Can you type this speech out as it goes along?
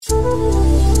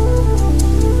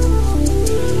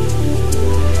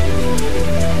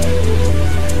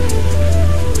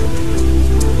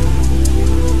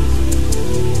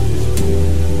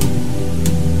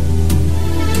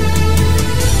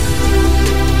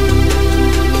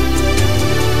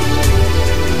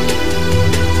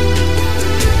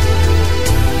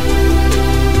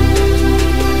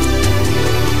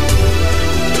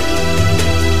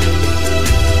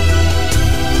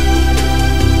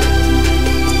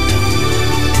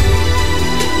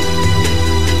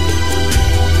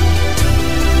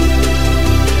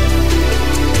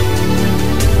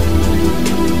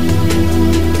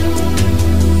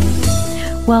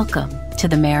Welcome to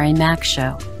the Mary Mac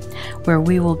Show, where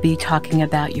we will be talking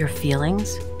about your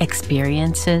feelings,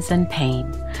 experiences, and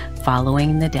pain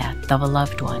following the death of a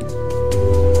loved one.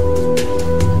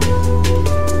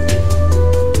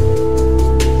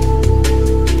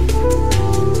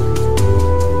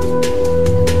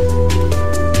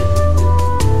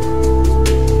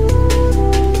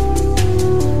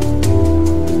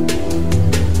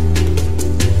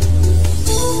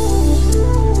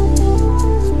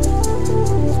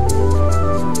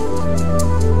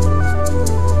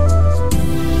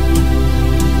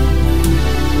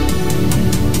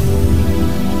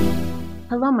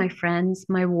 Hello, my friends,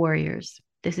 my warriors.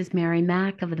 This is Mary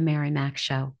Mac of the Mary Mac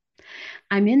Show.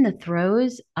 I'm in the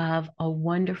throes of a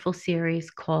wonderful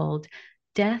series called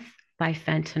Death by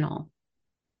Fentanyl.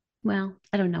 Well,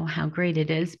 I don't know how great it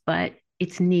is, but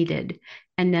it's needed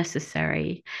and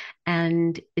necessary.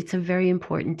 And it's a very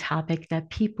important topic that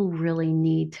people really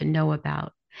need to know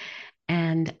about.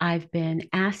 And I've been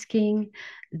asking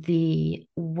the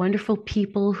wonderful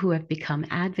people who have become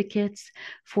advocates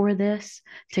for this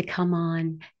to come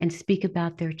on and speak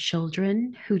about their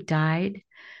children who died,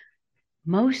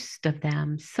 most of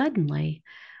them suddenly,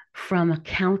 from a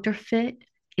counterfeit,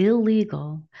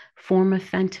 illegal form of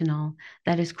fentanyl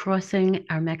that is crossing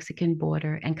our Mexican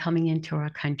border and coming into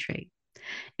our country.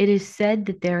 It is said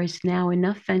that there is now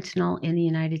enough fentanyl in the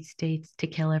United States to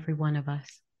kill every one of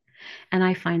us. And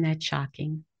I find that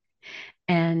shocking.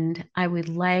 And I would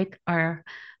like our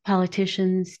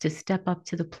politicians to step up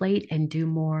to the plate and do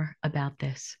more about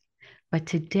this. But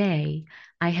today,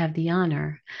 I have the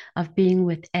honor of being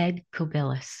with Ed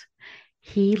Kobilis.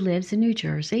 He lives in New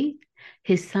Jersey.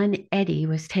 His son, Eddie,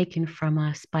 was taken from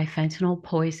us by fentanyl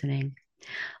poisoning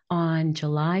on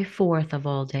July 4th, of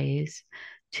all days,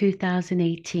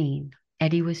 2018.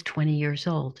 Eddie was 20 years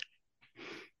old.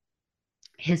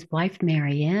 His wife,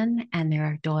 Marianne, and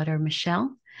their daughter,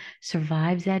 Michelle,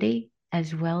 survives Eddie,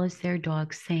 as well as their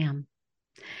dog, Sam.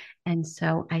 And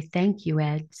so I thank you,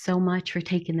 Ed, so much for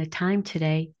taking the time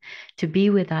today to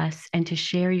be with us and to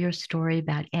share your story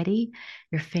about Eddie,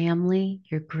 your family,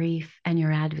 your grief, and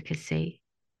your advocacy.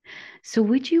 So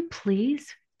would you please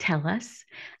tell us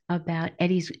about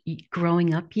Eddie's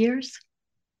growing up years?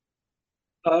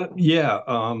 Well,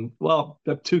 I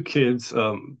have two kids,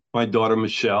 my daughter,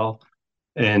 Michelle,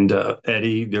 and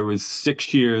Eddie. There was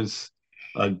 6 years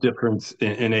difference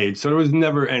in age, so there was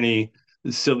never any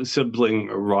sibling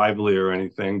rivalry or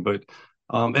anything. But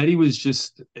Eddie was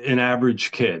just an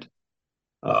average kid.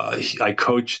 I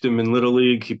coached him in Little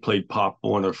League. He played Pop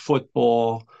Warner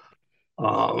football.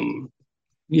 Um,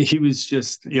 he was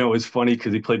just, it was funny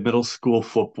because he played middle school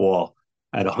football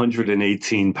at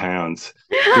 118 pounds.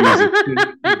 He was a kid,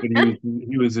 but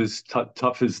he was as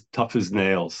tough as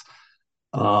nails.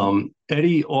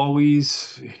 Eddie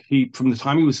always, from the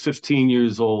time he was 15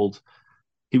 years old,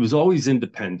 he was always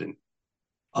independent.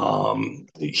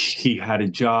 He had a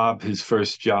job. His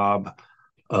first job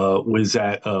was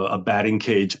at a batting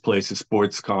cage place, a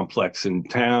sports complex in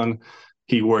town.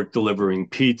 He worked delivering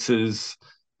pizzas.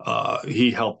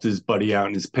 He helped his buddy out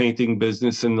in his painting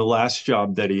business. And the last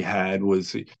job that he had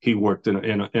was he worked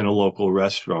in a local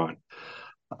restaurant.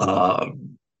 Uh,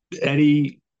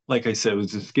 Eddie, like I said,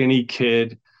 was a skinny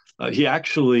kid. He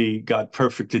actually got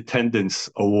perfect attendance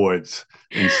awards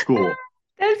in school.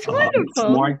 That's wonderful.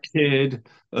 Smart kid,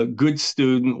 a good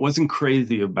student, wasn't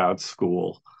crazy about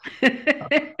school.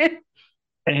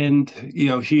 And,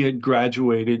 he had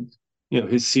graduated,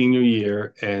 his senior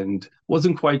year and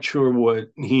wasn't quite sure what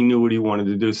he wanted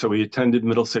to do. So he attended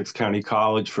Middlesex County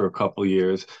College for a couple of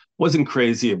years, wasn't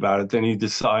crazy about it. Then he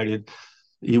decided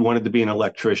he wanted to be an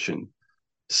electrician.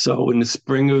 So in the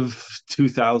spring of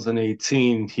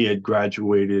 2018, he had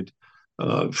graduated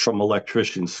from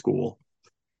electrician school.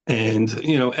 And,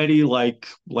 Eddie, like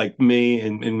me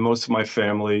and most of my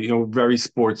family, very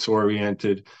sports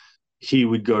oriented. He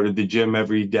would go to the gym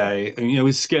every day. And,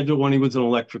 his schedule when he was in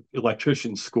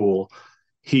electrician school,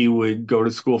 he would go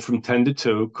to school from 10 to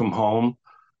 2, come home,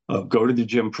 go to the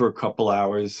gym for a couple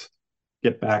hours,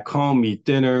 get back home, eat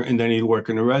dinner, and then he'd work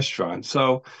in a restaurant.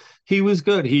 So he was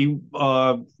good. He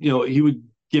would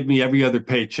give me every other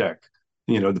paycheck,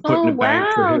 to put in Oh, the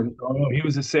bank for wow. him. Oh, he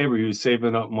was a saver. He was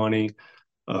saving up money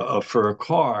for a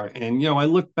car. And, I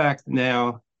look back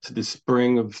now to the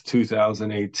spring of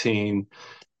 2018,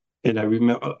 and I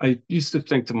remember I used to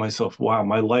think to myself, wow,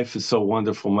 my life is so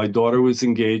wonderful. My daughter was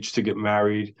engaged to get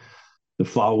married the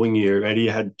following year. Eddie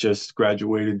had just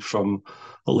graduated from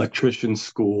electrician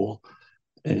school,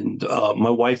 and my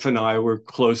wife and I were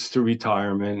close to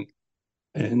retirement,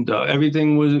 and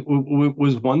everything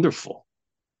was wonderful.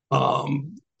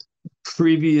 Um,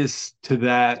 Previous to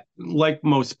that, like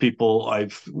most people,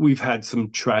 we've had some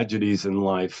tragedies in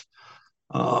life.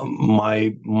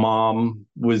 My mom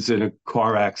was in a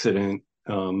car accident.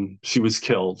 She was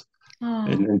killed,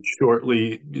 and Oh, then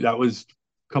shortly, that was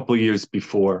a couple of years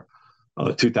before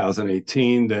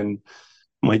 2018. Then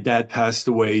my dad passed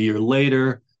away a year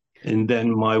later, and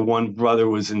then my one brother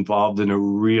was involved in a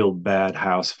real bad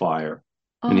house fire,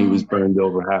 and he oh was my, burned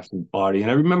over half his body.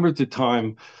 And I remember at the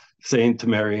time saying to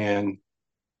Marianne,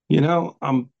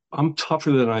 I'm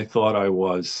tougher than I thought I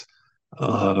was.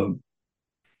 Uh,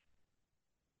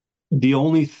 the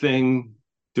only thing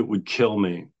that would kill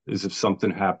me is if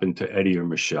something happened to Eddie or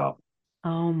Michelle.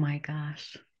 oh my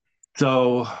gosh.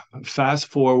 So fast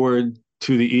forward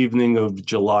to the evening of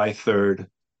July 3rd,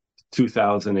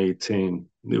 2018.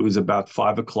 It was about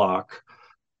 5 o'clock.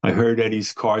 I heard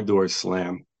Eddie's car door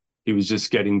slam. He was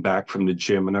just getting back from the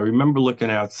gym. And I remember looking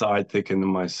outside thinking to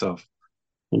myself,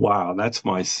 wow, that's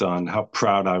my son. How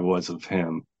proud I was of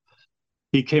him.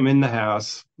 He came in the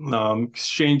house,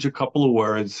 exchanged a couple of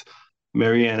words.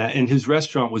 Mariana, and his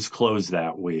restaurant was closed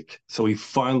that week. So he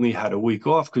finally had a week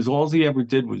off because all he ever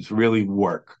did was really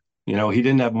work. He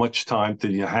didn't have much time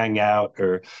to hang out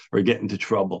or get into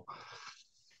trouble.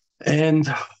 And,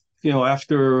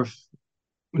 after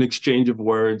an exchange of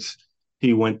words,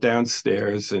 he went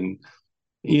downstairs. And,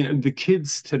 the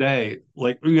kids today,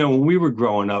 like, when we were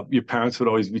growing up, your parents would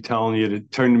always be telling you to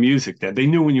turn the music down. They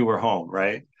knew when you were home,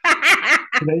 right?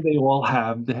 Today, they all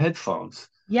have the headphones.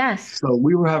 Yes. So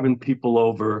we were having people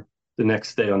over the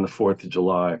next day on the 4th of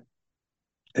July.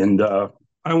 And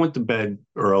I went to bed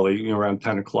early, around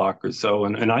 10 o'clock or so.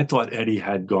 And I thought Eddie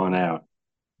had gone out.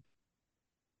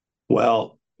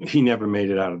 Well, he never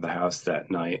made it out of the house that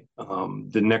night.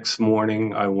 The next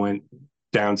morning, I went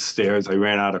downstairs. I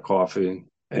ran out of coffee,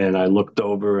 and I looked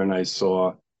over and I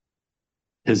saw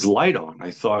his light on.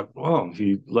 I thought, well,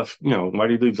 he left, why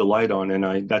did he leave the light on?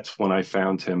 And that's when I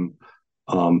found him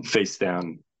face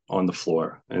down on the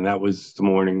floor. And that was the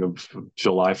morning of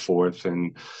July 4th.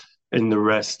 And the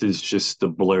rest is just a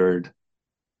blurred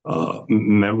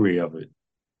memory of it.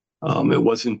 It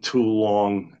wasn't too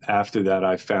long after that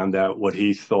I found out what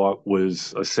he thought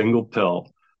was a single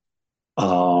pill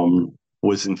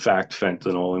was in fact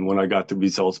fentanyl. And when I got the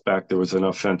results back, there was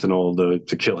enough fentanyl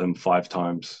to kill him 5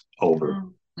 times over.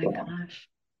 Oh my So, gosh.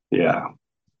 yeah,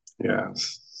 yeah.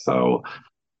 So,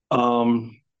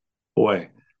 um, boy,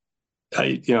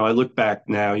 I look back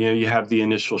now, you have the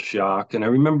initial shock. And I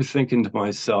remember thinking to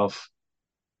myself,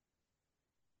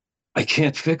 I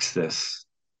can't fix this.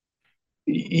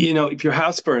 If your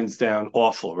house burns down,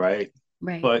 awful, right?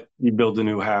 Right. But you build a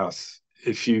new house.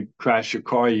 If you crash your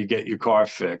car, you get your car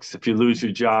fixed. If you lose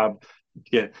your job, you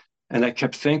get. And I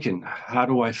kept thinking, how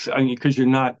do I mean, because you're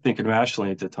not thinking rationally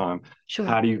at the time. Sure.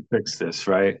 How do you fix this,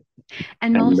 right?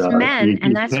 And And most men,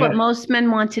 and you that's what can't. most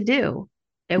men want to do.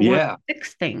 They want Yeah, to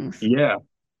fix things. yeah.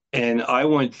 And I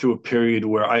went through a period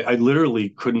where I literally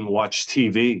couldn't watch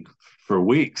TV for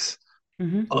weeks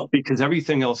Hmm. because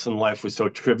everything else in life was so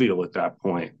trivial at that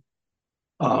point.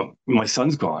 My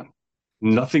son's gone.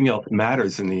 Nothing else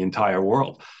matters in the entire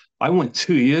world. I went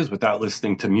 2 years without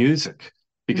listening to music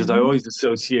because I Hmm. always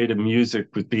associated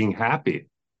music with being happy.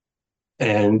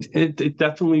 And it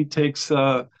definitely takes,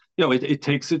 it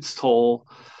takes its toll.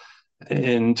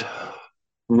 And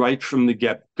right from the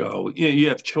get go, you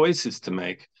have choices to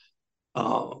make.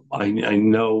 I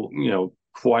know,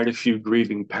 quite a few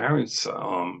grieving parents,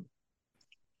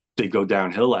 they go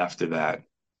downhill after that.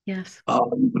 Yes.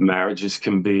 Marriages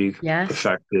can be Yes.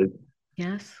 affected,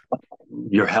 Yes.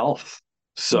 your health.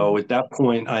 Mm. So at that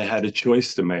point, I had a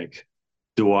choice to make.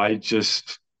 Do I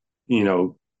just, you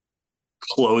know,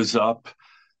 close up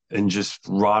and just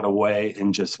rot away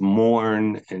and just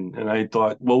mourn? And I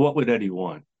thought, well, what would Eddie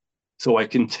want? So I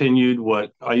continued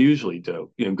what I usually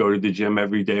do, go to the gym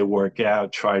every day, work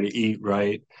out, try to eat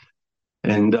right.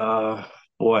 And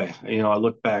boy, I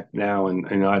look back now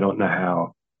and I don't know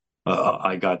how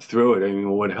I got through it. I mean,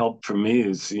 what helped for me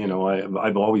is,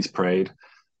 I've always prayed.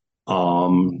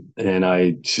 And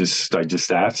I just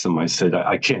asked him, I said,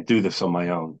 I can't do this on my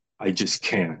own. I just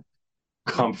can't.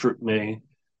 Comfort me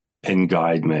and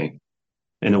guide me.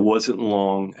 And it wasn't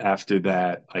long after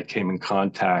that I came in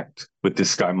contact with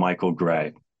this guy, Michael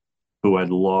Gray, who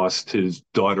had lost his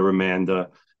daughter, Amanda,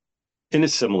 in a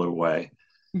similar way.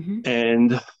 Mm-hmm.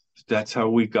 And that's how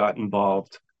we got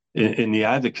involved in the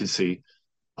advocacy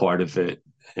part of it.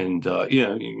 And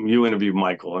you interviewed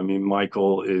Michael. I mean,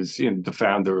 Michael is the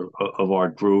founder of our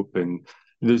group, and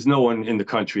there's no one in the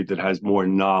country that has more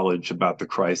knowledge about the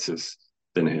crisis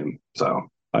than him. So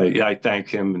I thank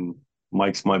him, and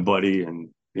Mike's my buddy, and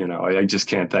I just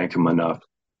can't thank him enough.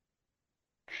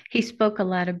 He spoke a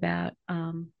lot about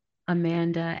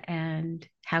Amanda and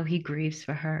how he grieves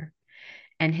for her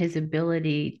and his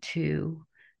ability to,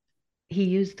 he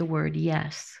used the word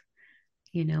yes.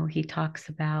 He talks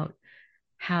about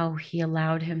how he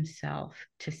allowed himself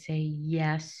to say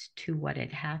yes to what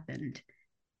had happened,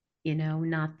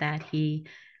 not that he,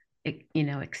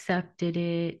 accepted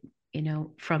it,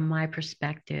 from my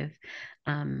perspective,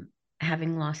 um,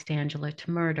 having lost Angela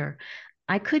to murder.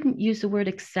 I couldn't use the word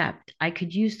accept. I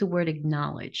could use the word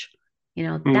acknowledge.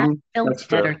 That That's felt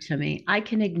better fair. to me. I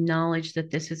can acknowledge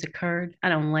that this has occurred. I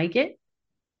don't like it,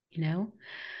 you know.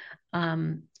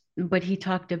 Um, but he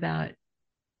talked about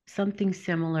something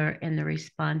similar in the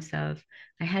response of,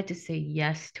 I had to say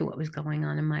yes to what was going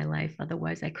on in my life,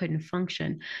 otherwise I couldn't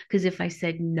function. Because if I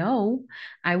said no,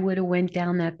 I would have went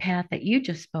down that path that you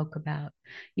just spoke about.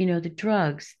 The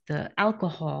drugs, the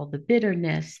alcohol, the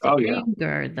bitterness, the Oh yeah.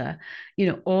 anger, the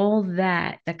all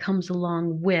that comes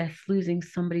along with losing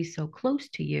somebody so close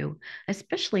to you,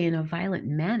 especially in a violent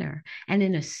manner and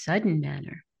in a sudden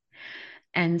manner.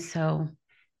 And so,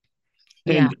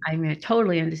 yeah, And I mean, I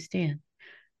totally understand.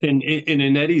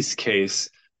 in Eddie's case,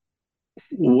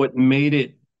 what made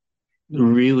it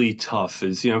really tough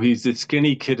is, he's a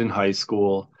skinny kid in high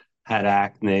school, had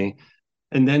acne.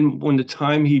 And then when the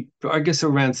time I guess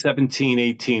around 17,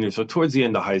 18 or so, towards the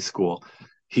end of high school,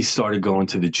 he started going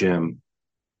to the gym.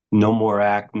 No more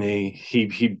acne.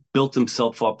 He built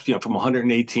himself up, from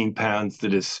 118 pounds to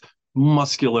this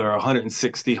muscular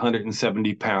 160,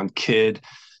 170-pound kid,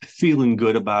 feeling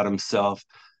good about himself.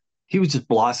 He was just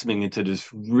blossoming into this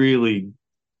really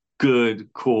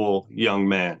good, cool young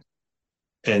man.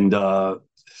 And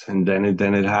then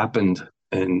it happened.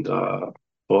 And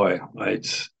boy,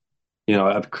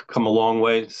 I've come a long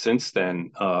way since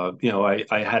then.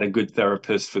 I had a good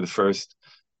therapist for the first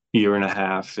year and a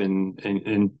half,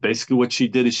 and basically what she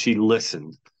did is she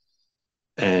listened,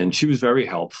 and she was very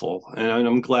helpful. And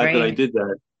I'm glad that I Great. did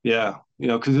that. Yeah,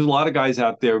 because there's a lot of guys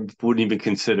out there who wouldn't even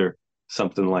consider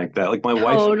something like that. Like my wife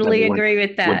never Totally went. agree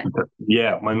with went that.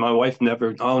 yeah, my wife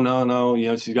never. Oh no, no.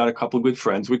 She's got a couple of good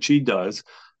friends, which she does.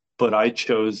 But I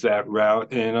chose that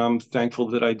route, and I'm thankful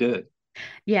that I did.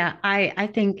 Yeah, I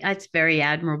think that's very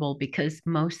admirable because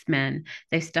most men,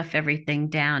 they stuff everything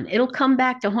down. It'll come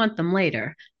back to haunt them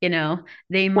later. They Well,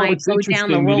 might it's go down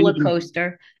the interesting that roller even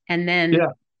coaster and then,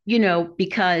 yeah.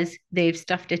 because they've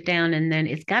stuffed it down and then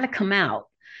it's got to come out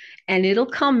and it'll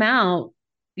come out,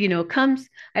 comes,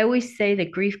 I always say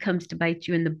that grief comes to bite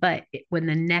you in the butt when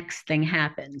the next thing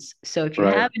happens. So if you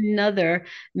Right. have another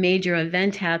major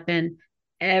event happen,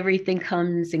 everything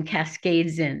comes and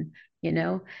cascades in, you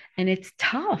know, and it's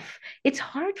tough. It's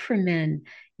hard for men,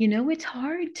 it's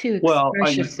hard to Well,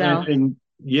 express yourself. and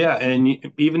yeah, and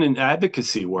even in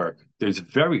advocacy work, there's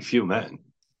very few men.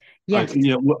 Yes,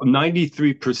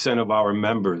 93% of our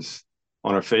members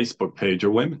on our Facebook page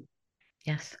are women,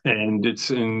 yes. and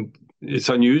it's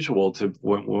unusual to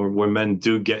when men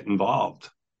do get involved,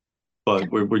 but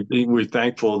we're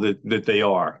thankful that they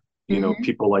are. Hmm.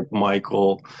 People like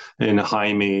Michael and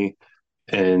Jaime,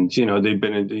 and they've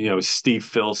been Steve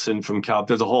Filson from Cal.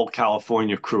 There's a whole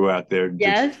California crew out there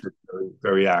Yes. that's very,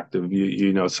 very active.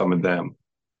 You know some of them,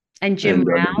 And Jim and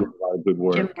they do Rao, a lot of good Jim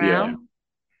work. Yeah, Rao,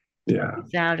 yeah,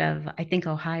 he's out of, I think,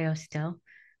 Ohio still.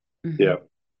 Hmm. yeah.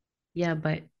 Yeah,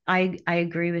 but I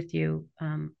agree with you.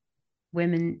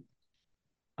 Women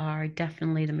are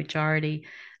definitely the majority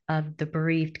of the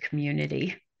bereaved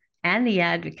community and the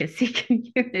advocacy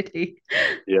community.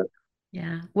 Yeah.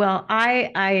 Yeah. Well,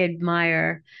 I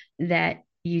admire that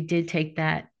you did take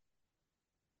that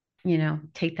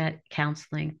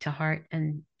counseling to heart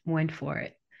and went for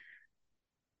it.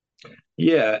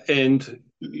 Yeah, and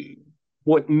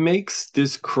what makes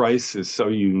this crisis so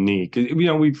unique,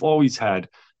 we've always had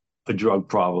a drug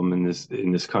problem in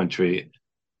this country.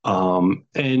 And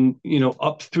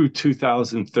up through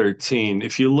 2013,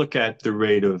 if you look at the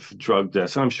rate of drug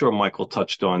deaths, and I'm sure Michael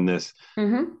touched on this,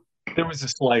 Hmm. there was a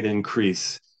slight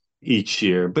increase each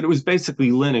year, but it was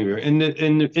basically linear. And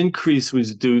the increase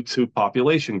was due to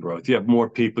population growth. You have more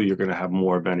people, you're going to have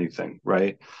more of anything,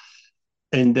 right?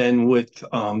 And then with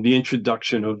the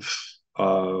introduction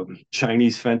of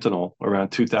Chinese fentanyl around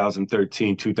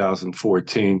 2013,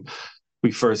 2014,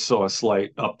 we first saw a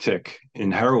slight uptick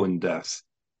in heroin deaths.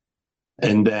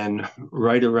 And then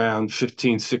right around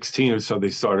 15, 16 or so,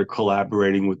 they started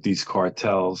collaborating with these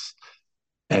cartels.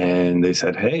 And they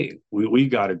said, hey, we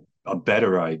got a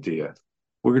better idea.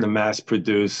 We're going to mass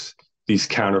produce these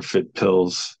counterfeit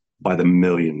pills by the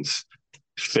millions,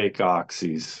 fake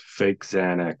oxys, fake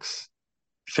Xanax,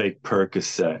 fake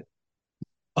Percocet.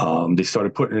 They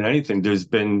started putting in anything. There's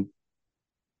been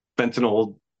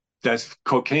fentanyl deaths,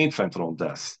 cocaine fentanyl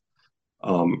deaths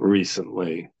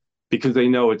recently because they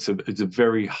know it's a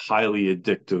very highly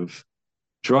addictive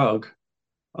drug.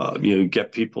 You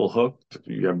get people hooked,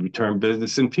 you have return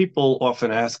business. And people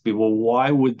often ask me, well,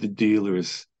 why would the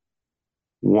dealers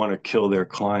want to kill their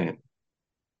client?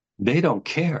 They don't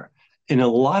care. In a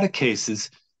lot of cases,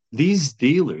 these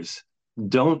dealers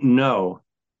don't know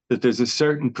that there's a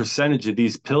certain percentage of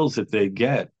these pills that they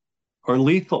get are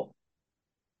lethal.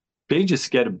 They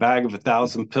just get a bag of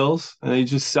 1,000 pills and they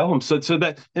just sell them. So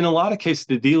that in a lot of cases,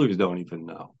 the dealers don't even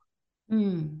know.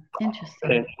 And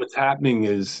Interesting. what's happening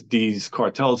is these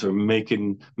cartels are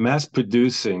mass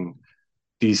producing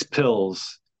these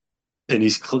pills in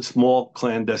these small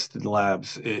clandestine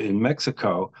labs in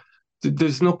Mexico.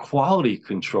 There's no quality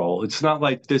control. It's not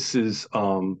like this is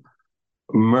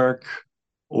Merck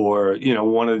or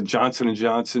one of the Johnson and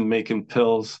Johnson making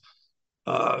pills.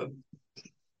 Uh,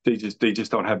 they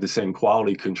just don't have the same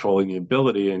quality controlling the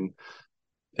ability, and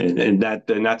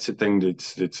that's the thing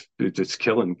that's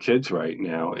killing kids right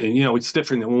now. And it's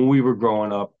different than when we were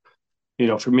growing up.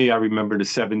 For me, I remember the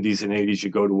 70s and 80s.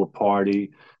 You go to a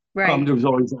party. Right. There was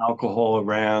always alcohol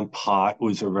around, pot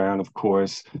was around, of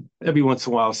course. Every once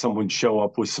in a while, someone would show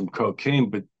up with some cocaine,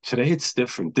 but today it's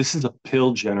different. This is a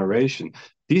pill generation.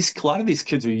 A lot of these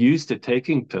kids are used to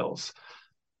taking pills.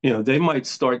 They might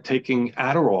start taking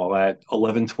Adderall at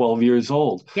 11, 12 years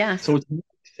old. Yes. So it's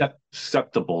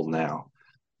acceptable now.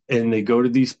 And they go to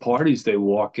these parties, they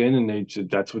walk in and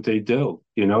that's what they do,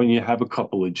 and you have a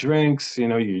couple of drinks,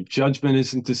 your judgment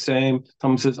isn't the same.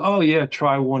 Someone says, oh, yeah,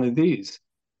 try one of these.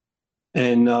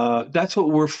 And that's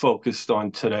what we're focused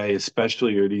on today,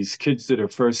 especially are these kids that are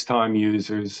first time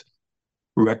users,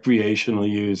 recreational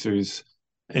users,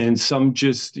 and some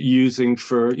just using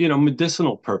for,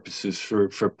 medicinal purposes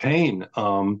for pain.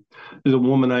 There's a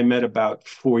woman I met about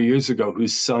 4 years ago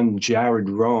whose son, Jared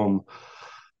Rome,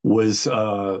 was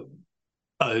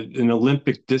an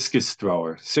Olympic discus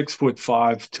thrower,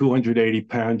 6'5", 280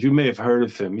 pounds. You may have heard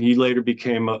of him. He later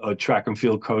became a track and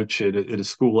field coach at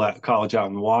a college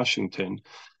out in Washington.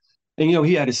 And,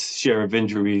 he had his share of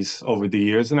injuries over the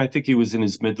years. And I think he was in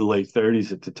his mid to late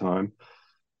 30s at the time.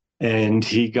 And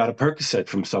he got a Percocet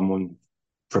from someone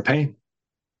for pain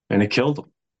and it killed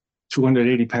him.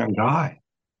 280-pound guy.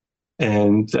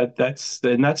 And that's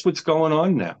what's going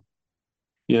on now.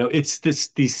 It's this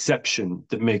deception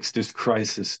that makes this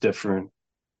crisis different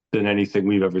than anything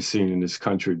we've ever seen in this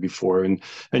country before. And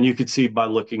you could see by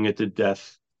looking at the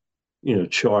death,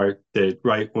 chart that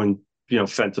right when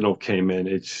fentanyl came in,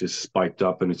 it's just spiked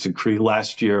up and it's increased.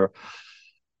 Last year,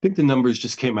 I think the numbers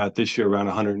just came out this year around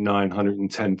 109,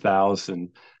 110,000.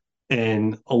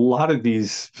 And a lot of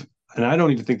these, and I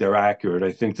don't even think they're accurate.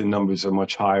 I think the numbers are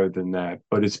much higher than that,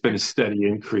 but it's been a steady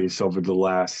increase over the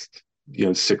last,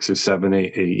 6 or 7,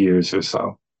 8 years or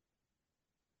so.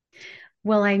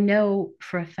 Well, I know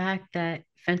for a fact that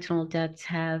fentanyl deaths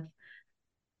have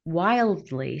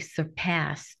wildly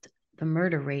surpassed the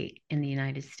murder rate in the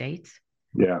United States.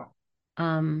 Yeah.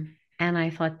 And I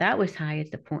thought that was high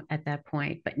at that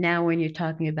point. But now when you're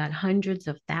talking about hundreds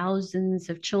of thousands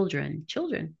of children,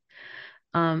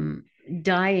 um,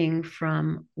 dying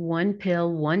from one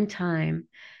pill one time,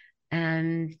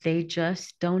 and they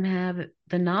just don't have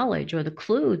the knowledge or the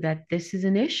clue that this is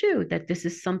an issue, that this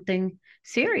is something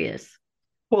serious.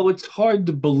 Well, it's hard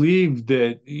to believe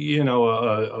that,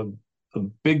 a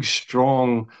big,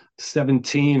 strong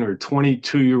 17 or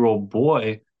 22-year-old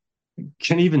boy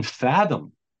can even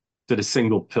fathom that a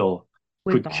single pill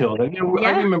With could all, kill them. I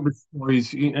yeah, remember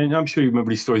stories, and I'm sure you remember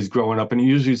these stories growing up, and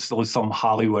usually it's still some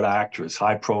Hollywood actress,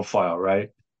 high profile, right?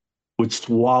 Would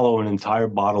swallow an entire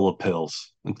bottle of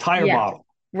pills, entire yeah, bottle.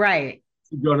 right,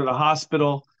 She'd go to the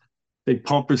hospital, they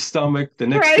pump her stomach, the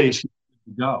next day right, she'd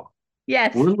go.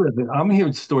 yes, I'm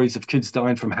hearing stories of kids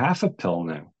dying from half a pill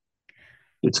now.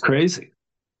 It's crazy.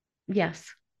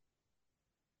 yes.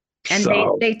 And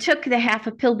they So they took the half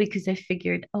a pill because they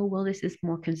figured, oh well, this is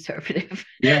more conservative,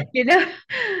 yeah, you know.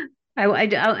 I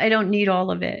don't need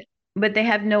all of it, but they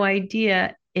have no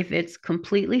idea if it's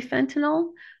completely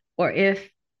fentanyl or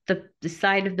if the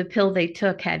side of the pill they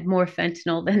took had more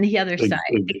fentanyl than the other side.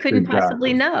 They couldn't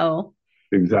possibly exactly, know.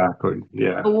 exactly.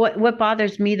 But Yeah. what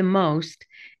bothers me the most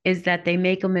is that they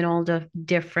make them in all the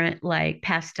different like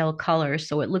pastel colors,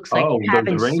 so it looks like Oh, you're the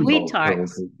having sweet rainbow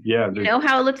pills. tarts. Yeah, You know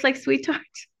how it looks like sweet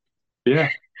tarts? yeah.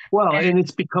 Well, And and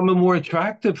it's becoming more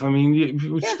attractive. I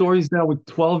mean, with yeah, stories now with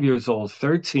 12 years old,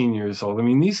 13 years old. I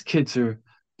mean, these kids they're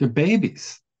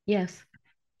babies. yes,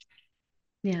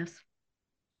 yes.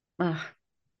 Ugh.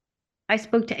 I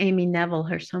spoke to Amy Neville.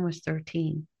 Her son was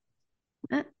 13.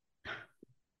 Uh,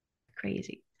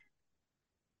 Crazy.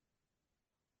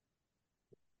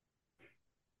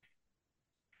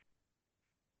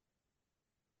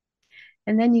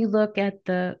 And then you look at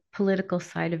the political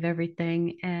side of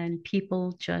everything, and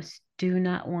people just do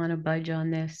not want to budge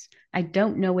on this. I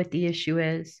don't know what the issue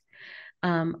is.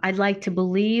 I'd like to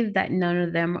believe that none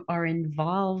of them are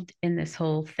involved in this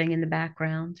whole thing in the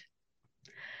background.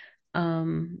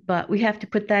 But we have to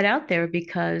put that out there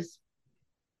because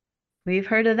we've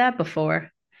heard of that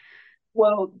before.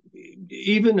 Well,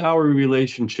 even our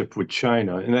relationship with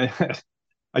China, and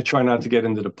I try not to get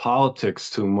into the politics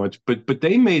too much, but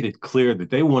they made it clear that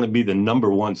they want to be the number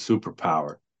one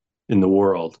superpower in the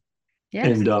world.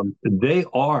 Yes, And they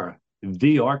are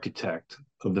the architect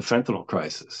of the fentanyl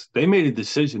crisis. They made a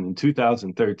decision in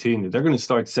 2013 that they're going to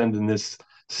start sending this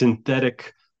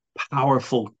synthetic,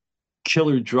 powerful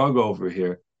killer drug over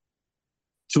here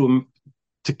to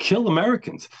to kill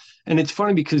Americans. And it's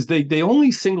funny because they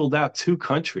only singled out two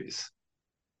countries,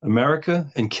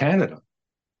 America and Canada.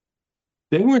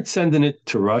 They weren't sending it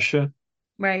to Russia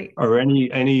right, or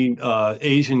any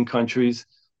Asian countries.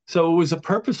 So it was a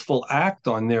purposeful act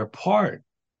on their part.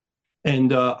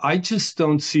 And I just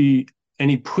don't see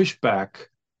any pushback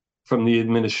from the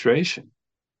administration.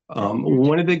 that's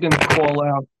When are they going to call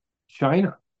out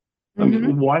China? I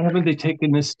mm-hmm, mean, why haven't they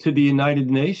taken this to the United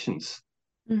Nations?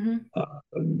 mm-hmm,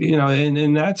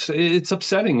 And that's it's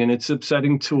upsetting, and it's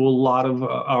upsetting to a lot of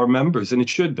our members, and it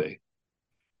should be.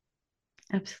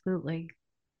 absolutely.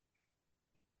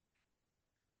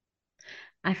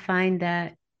 I find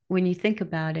that when you think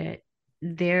about it,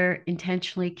 they're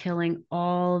intentionally killing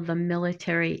all the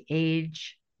military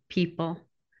age people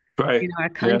Right. in our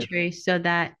Yeah. country so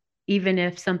that even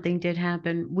if something did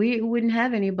happen, we wouldn't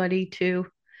have anybody to,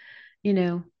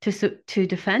 to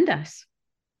defend us.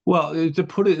 Well, to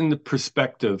put it into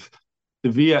perspective, the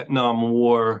Vietnam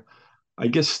War, I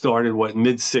guess, started what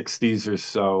mid 60s or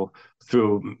so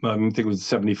through, I think it was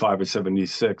 75 or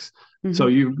 76. So Hmm.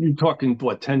 you're talking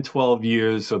what 10, 12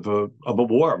 years of a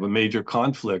war, of a major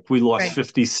conflict. We lost Right.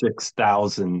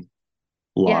 56,000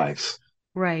 Yes. lives.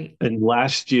 Right. And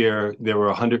last year there were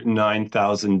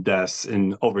 109,000 deaths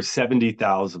and over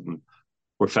 70,000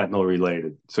 were fentanyl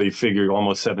related. So you figure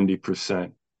almost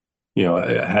 70%,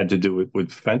 it had to do with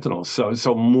fentanyl.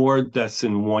 So more deaths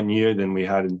in 1 year than we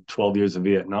had in 12 years of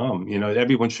Vietnam.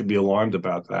 Everyone should be alarmed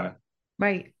about that.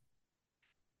 Right.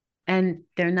 And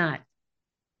they're not.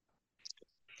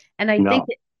 And I think, No.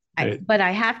 It, but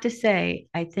I have to say,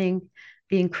 I think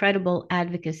the incredible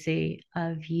advocacy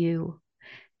of you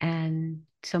and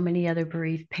so many other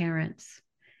bereaved parents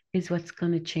is what's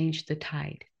going to change the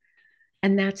tide.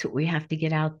 And that's what we have to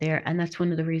get out there. And that's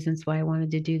one of the reasons why I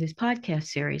wanted to do this podcast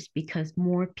series, because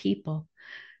more people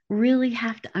really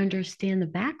have to understand the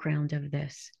background of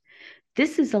this.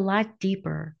 This is a lot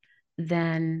deeper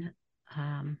than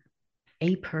um,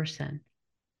 a person,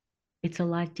 it's a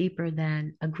lot deeper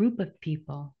than a group of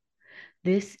people.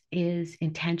 This is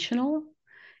intentional.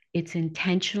 It's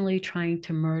intentionally trying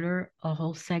to murder a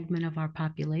whole segment of our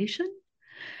population.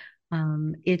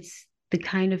 It's the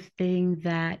kind of thing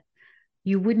that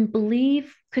you wouldn't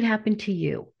believe could happen to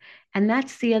you. And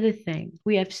that's the other thing.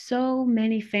 We have so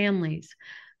many families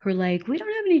who are like, we don't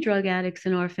have any drug addicts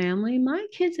in our family. My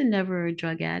kids are never a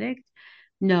drug addict.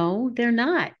 No, they're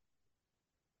not.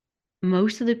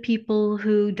 Most of the people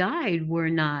who died were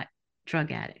not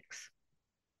drug addicts,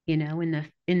 in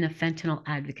the fentanyl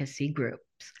advocacy groups.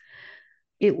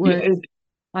 It yeah, was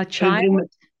a child. and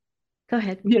Go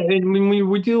ahead. yeah, and when we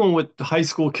were dealing with high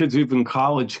school kids, even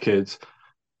college kids,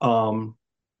 um,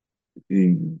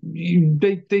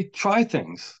 they try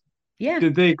things, Yeah,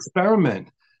 they experiment,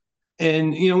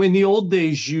 and in the old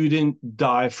days, you didn't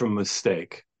die from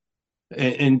mistake.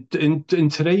 And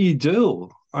today you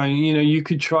do. You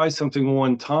could try something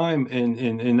one time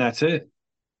and that's it.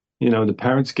 the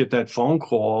parents get that phone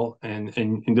call, and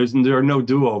there are no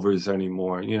do-overs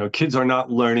anymore. Kids are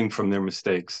not learning from their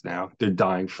mistakes now. They're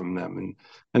dying from them,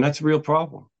 and that's a real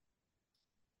problem.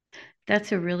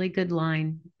 That's a really good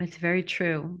line. It's very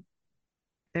true.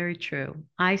 Very true.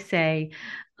 I say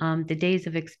the days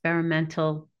of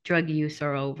experimental drug use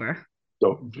are over.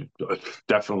 So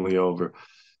definitely over.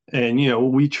 And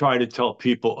we try to tell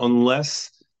people,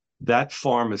 unless that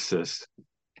pharmacist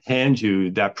hands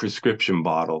you that prescription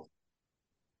bottle,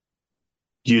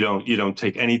 you don't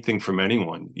take anything from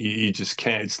anyone. You just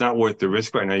can't. It's not worth the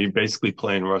risk right now. You're basically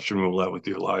playing Russian roulette with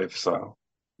your life. So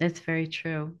That's very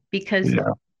true. Because,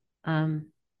 yeah, um,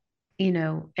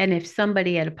 and if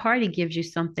somebody at a party gives you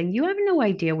something, you have no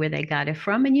idea where they got it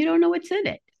from and you don't know what's in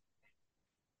it,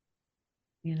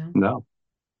 you know? no,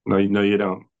 no, no, you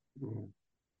don't.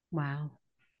 Wow.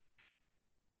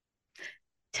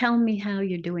 Tell me how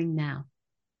you're doing now.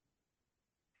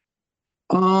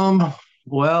 Um,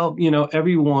 well,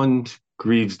 everyone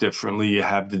grieves differently. You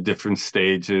have the different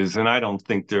stages, and I don't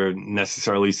think they're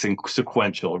necessarily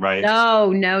sequential, right?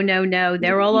 No, no, no, no.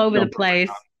 They're all over the Jump place.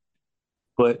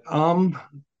 But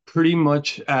pretty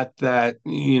much at that,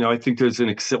 I think there's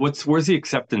where's the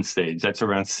acceptance stage? That's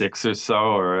around six or so,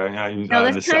 or No,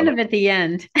 that's the kind seven. of at the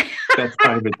end. That's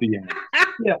kind of at the end.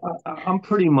 Yeah, I'm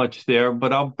pretty much there,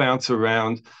 but I'll bounce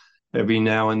around every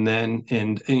now and then.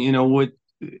 And you know what?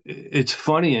 It's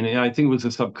funny, and I think it was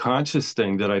a subconscious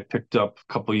thing that I picked up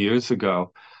a couple years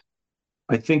ago.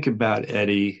 I think about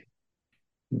Eddie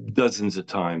dozens of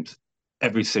times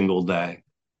every single day.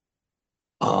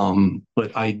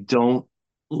 But I don't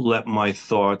let my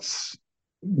thoughts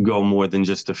go more than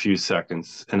just a few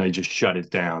seconds, and I just shut it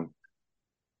down.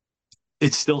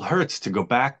 It still hurts to go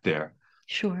back there.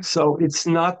 Sure. So it's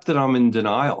not that I'm in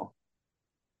denial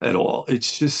at all.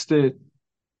 It's just that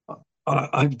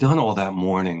I've done all that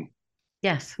mourning,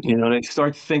 Yes. and I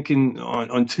start thinking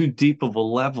on too deep of a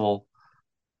level.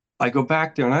 I go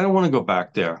back there, and I don't want to go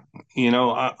back there.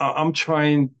 I'm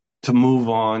trying to move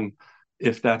on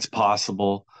if that's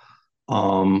possible.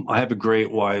 I have a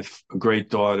great wife, a great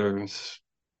daughter,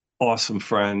 awesome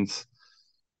friends,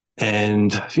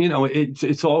 and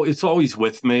it's always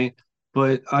with me.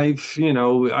 But I've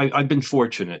been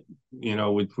fortunate,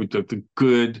 with the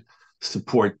good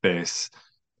support base,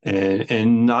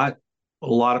 and not a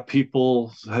lot of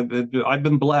people have. I've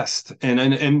been blessed,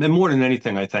 and more than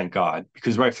anything, I thank God,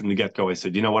 because right from the get go, I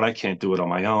said, you know what, I can't do it on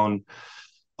my own.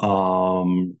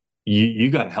 You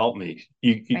got to help me.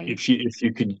 Right. If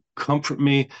you could comfort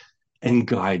me and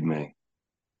guide me.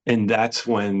 And that's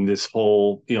when this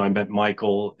whole, I met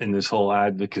Michael, and this whole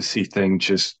advocacy thing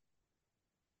just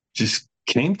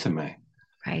came to me.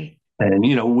 Right.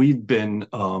 And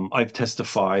I've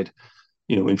testified,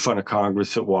 in front of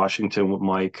Congress at Washington with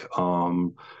Mike.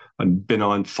 I've been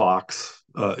on Fox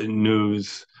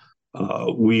News.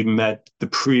 We met the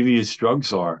previous drug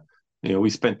czar. We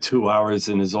spent 2 hours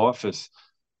in his office.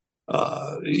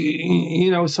 So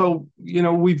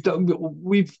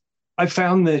I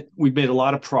found that we've made a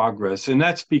lot of progress, and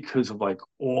that's because of like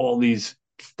all these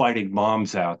fighting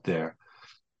moms out there.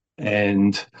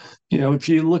 And if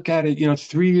you look at it,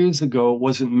 3 years ago it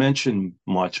wasn't mentioned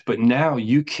much, but now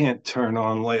you can't turn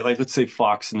on, like let's say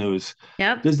Fox News.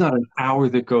 Yep. There's not an hour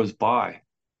that goes by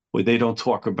where they don't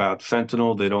talk about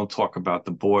fentanyl, they don't talk about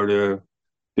the border.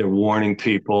 They're warning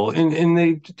people, and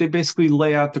they basically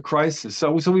lay out the crisis.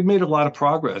 So we've made a lot of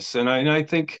progress, and I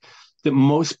think that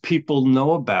most people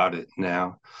know about it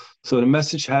now. So the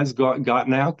message has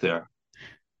gotten out there.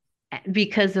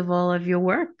 Because of Yeah,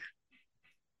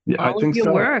 I all of think your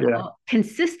so. work, Yeah,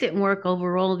 consistent work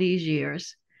over all these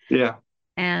years. yeah,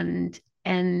 And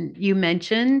you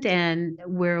mentioned, and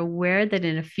we're aware that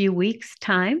in a few weeks'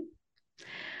 time,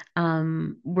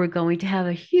 we're going to have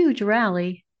a huge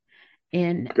rally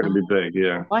in it's going to be big.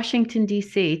 Yeah. Washington,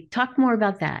 D.C. Talk more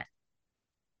about that.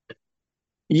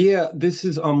 Yeah, this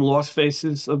is Lost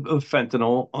Faces of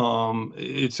Fentanyl.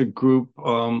 It's a group,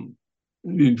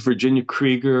 Virginia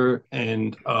Krieger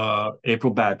and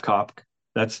April Babcock.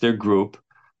 That's their group,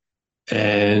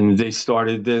 and they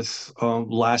started this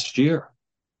last year.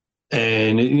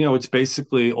 And it's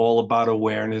basically all about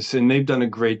awareness, and they've done a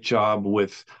great job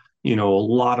with, a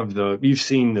lot of you've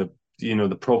seen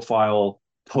the profile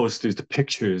posters, the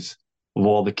pictures of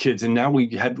all the kids, and now we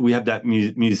have that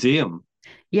museum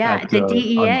Yeah, at the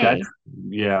on that. DEA.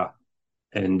 Yeah,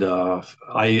 and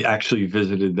I actually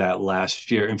visited that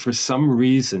last year, and for some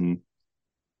reason,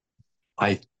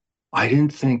 I I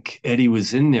didn't think Eddie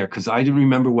was in there because I didn't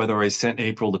remember whether I sent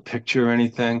April the picture or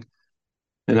anything.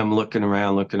 And I'm looking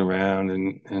around,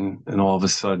 and all of a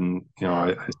sudden,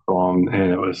 I saw him,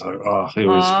 and it was like, oh, it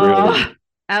was Oh, really,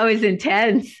 That was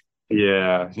intense.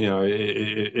 Yeah,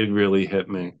 it really hit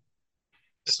me.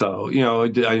 So,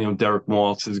 I know Derek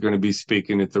Waltz is going to be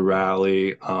speaking at the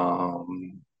rally.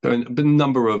 And a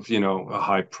number of,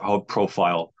 high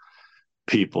profile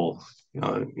people.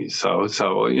 I'm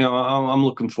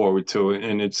looking forward to it,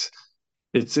 and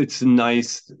it's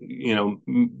nice,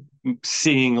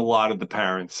 seeing a lot of the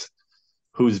parents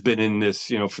who's been in this,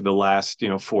 for the last,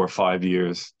 4 or 5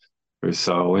 years or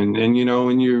so, and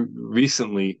you're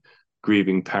recently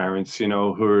grieving parents,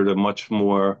 who are at a much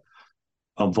more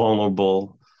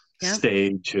vulnerable Yep.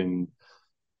 stage, and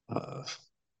uh,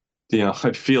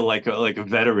 I feel like a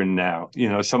veteran now,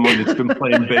 someone that's been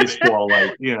playing baseball,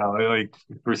 like, like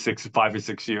for 5 or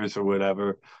 6 years or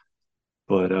whatever.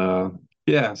 But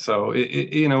yeah, so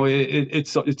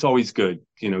it's always good,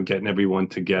 getting everyone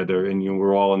together, and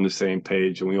we're all on the same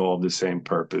page and we all have the same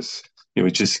purpose.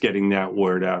 It's just getting that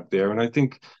word out there. And I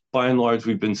think by and large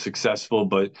we've been successful,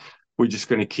 but we're just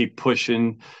going to keep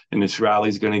pushing, and this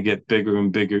rally's going to get bigger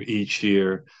and bigger each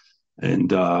year.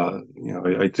 And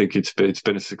I think it's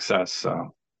been a success.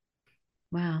 So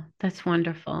Wow, that's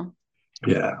wonderful.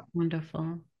 yeah,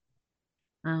 Wonderful.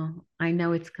 Oh, I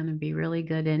know it's going to be really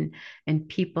good, and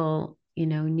people,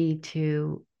 need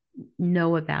to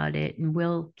know about it, and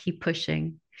we'll keep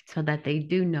pushing so that they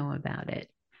do know about it.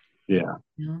 yeah.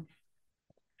 You know?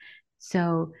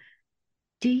 So,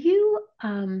 do you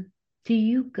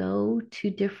go to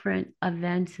different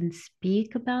events and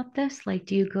speak about this? Like,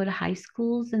 do you go to high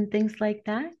schools and things like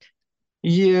that?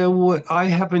 Yeah, what I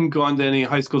haven't gone to any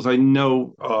high schools. I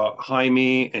know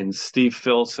Jaime and Steve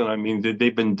Filson. I mean,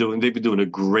 they've been doing a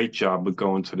great job of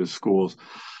going to the schools.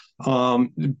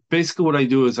 Um, Basically, what I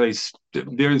do is there's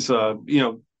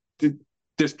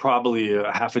there's probably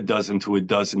a half a dozen to a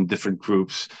dozen different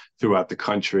groups throughout the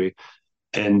country,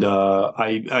 and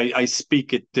I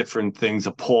speak at different things.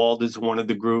 Appalled is one of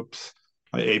the groups,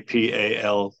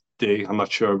 APALD. I'm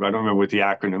not sure. I don't remember what the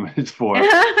acronym is for,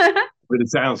 but it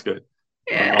sounds good.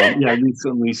 Yeah. Yeah, I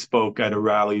recently spoke at a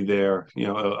rally there,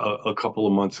 a couple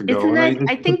of months ago, Isn't and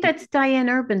that, I think that's Diane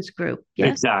Urban's group.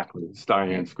 Yes. exactly, it's Okay.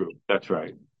 Diane's group. That's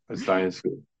right, it's Diane's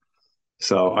group.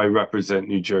 So I represent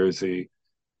New Jersey,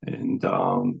 and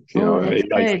Oh, I, that's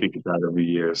I good. speak at that every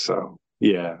year. So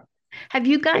yeah, Have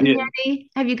you and gotten yeah,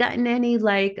 any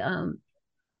like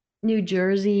New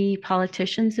Jersey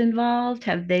politicians involved?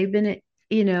 Have they been,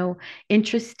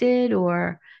 interested,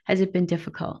 or has it been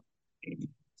difficult?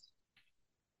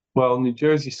 well, New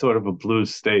Jersey's sort of a blue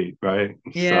state, right?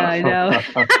 Yeah, So I know.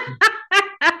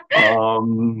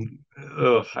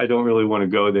 I don't really want to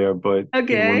go there, but when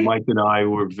Okay. Mike and I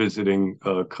were visiting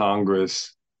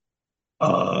Congress,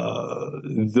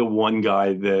 the one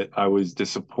guy that I was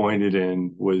disappointed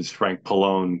in was Frank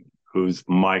Pallone, who's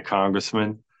my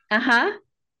congressman. Uh-huh.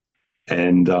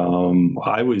 And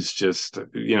I was just,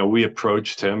 we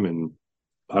approached him, and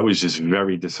I was just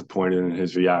very disappointed in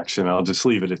his reaction. I'll just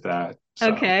leave it at that.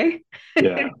 So, Okay.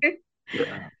 yeah,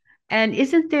 yeah. And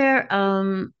isn't there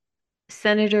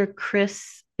Senator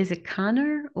Chris, is it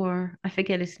Connor or I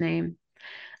forget his name?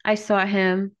 I saw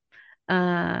him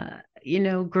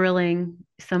grilling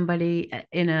somebody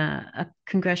in a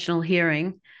congressional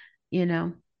hearing, you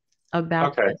know,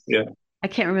 about Okay, this. yeah. I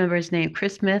can't remember his name.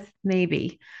 Chris Smith,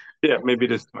 maybe. Yeah, maybe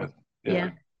this month. Yeah. Yeah.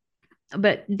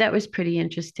 But that was pretty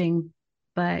interesting.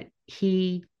 But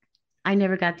I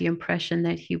never got the impression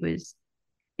that it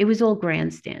was all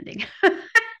grandstanding.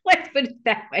 Let's put it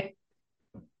that way.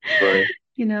 Right.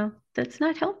 That's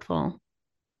not helpful.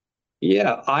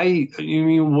 Yeah, you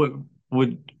mean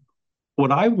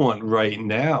what I want right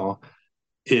now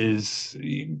is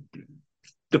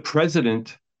the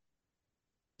president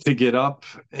to get up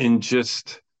and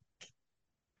just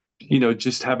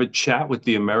have a chat with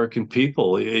the American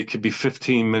people. It could be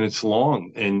 15 minutes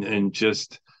long, and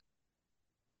just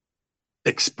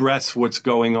express what's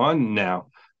going on now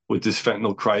with this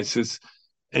fentanyl crisis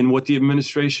and what the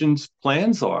administration's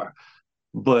plans are.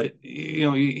 But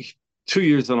 2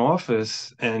 years in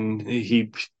office, and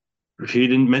he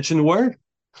didn't mention the word.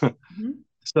 Mhm.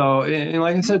 So, and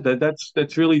like I Yeah. said,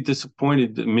 that's really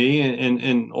disappointed me,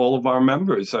 and all of our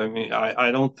members. I mean,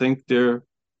 I don't think they're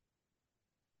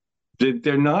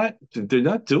not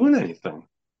doing anything,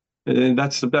 and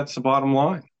that's the bottom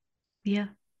line. Yeah.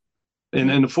 And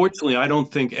Yeah. and unfortunately, I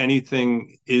don't think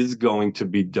anything is going to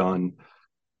be done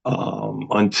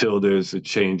until there's a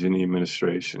change in the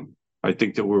administration. I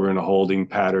think that we're in a holding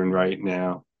pattern right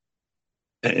now,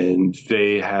 and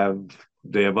they have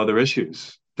other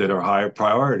issues that are higher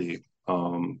priority.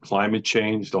 Climate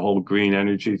change, the whole green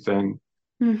energy thing.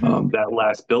 Hmm. That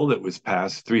last bill that was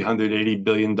passed, $380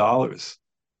 billion,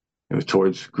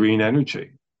 towards green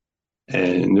energy.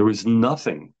 and there was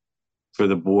nothing for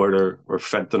the border or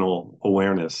fentanyl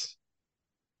awareness.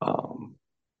 Um,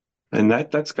 and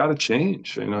that's got to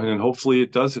change, and hopefully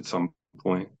it does at some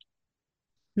point.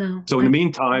 No, So in the I'm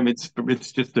meantime, it's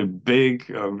just a big,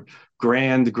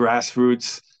 grand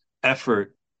grassroots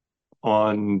effort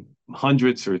on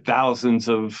hundreds or thousands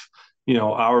of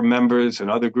our members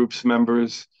and other groups'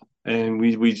 members, and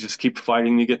we just keep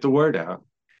fighting to get the word out,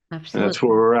 and that's where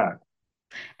absolutely. we're at.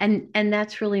 And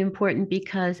that's really important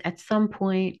because at some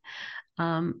point,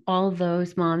 all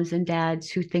those moms and dads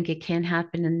who think it can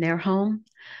happen in their home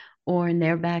or in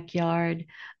their backyard,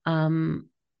 um,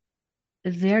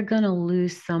 they're going to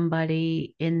lose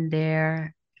somebody in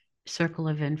their circle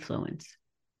of influence.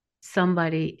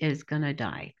 Somebody is going to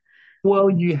die. Well,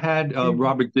 you had Mhm.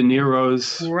 Robert De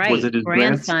Niro's, was Right. it his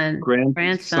grandson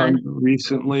Grandson.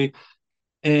 recently?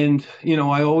 And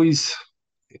I always,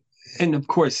 and of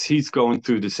course, he's going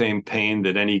through the same pain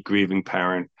that any grieving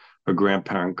parent or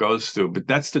grandparent goes through. But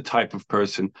that's the type of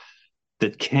person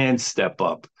that can step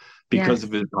up because Yes.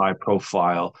 of his high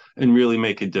profile and really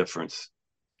make a difference.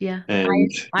 Yeah. And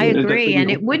I that's agree. what we And hope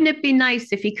it for. wouldn't it be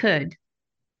nice if he could,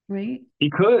 right? He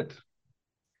could.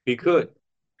 He Yeah. could.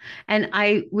 And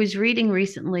I was reading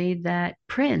recently that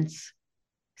Prince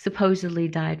supposedly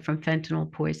died from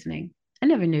fentanyl poisoning. I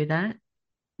never knew that.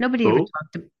 Nobody ever Who?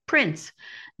 talked to Prince,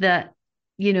 the,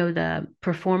 the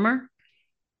performer.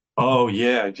 Oh,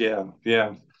 yeah, yeah,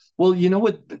 yeah. Well, you know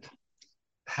what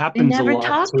They happens a never lot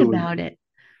talked too. about it.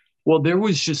 Well, there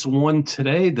was just one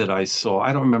today that I saw.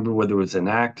 I don't remember whether it was an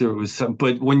actor, it was some,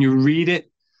 but when you read it,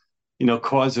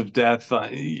 cause of death,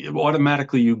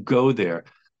 automatically you go there.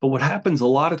 But what happens a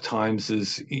lot of times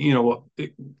is,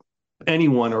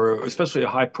 anyone or especially a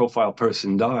high profile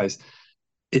person dies,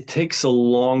 it takes a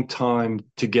long time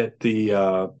to get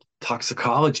the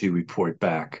toxicology report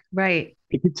back. Right.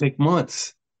 It could take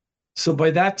months. So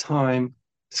by that time,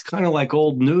 it's kind of like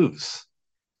old news.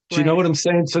 Do you know Right. what I'm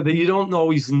saying? So that you don't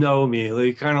always know immediately.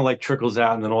 It kind of like trickles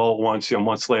out, and then all at once,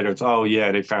 months later, it's oh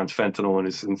yeah, they found fentanyl in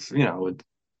his,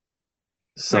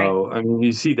 Right. so I mean,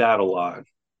 you see that a lot.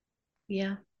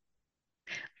 Yeah.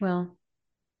 Well,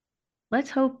 let's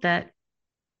hope that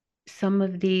some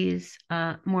of these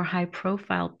more high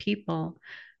profile people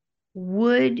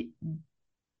would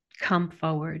come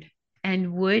forward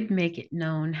and would make it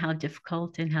known how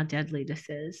difficult and how deadly this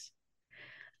is.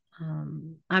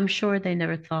 I'm sure they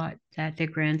never thought that their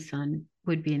grandson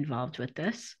would be involved with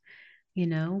this,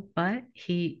 but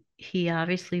he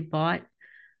obviously bought,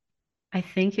 I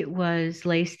think it was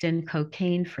laced in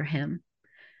cocaine for him,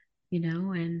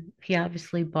 and he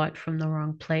obviously bought from the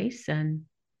wrong place and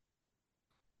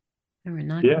they were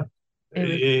not, Yeah, it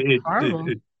was horrible.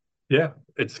 yeah,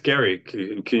 it's scary.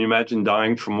 Can you imagine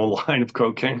dying from a line of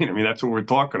cocaine? I mean, that's what we're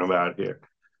talking about here.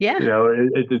 Yeah,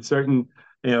 It's certain,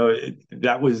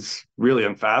 that was really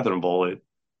unfathomable.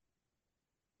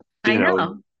 I You know,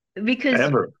 know because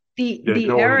ever. There's the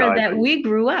no one era died that from. we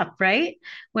grew up, right?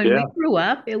 When we Yeah, grew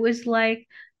up, it was like,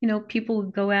 people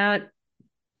would go out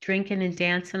drinking and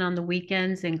dancing on the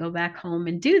weekends and go back home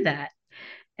and do that.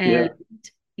 And yeah,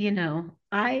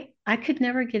 I could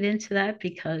never get into that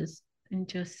because and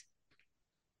just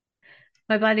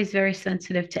my body's very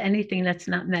sensitive to anything that's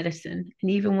not medicine.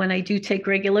 And even when I do take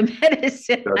regular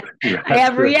medicine, that's I that's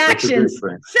have good. That's a good reactions.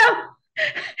 thing. So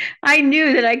I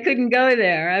knew that I couldn't go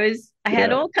there. I had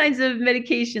Yeah, all kinds of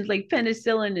medications like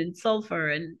penicillin and sulfur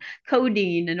and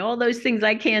codeine and all those things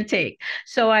I can't take.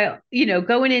 So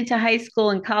going into high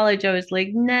school and college, I was like,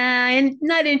 nah, I'm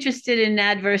not interested in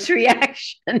adverse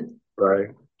reaction. right.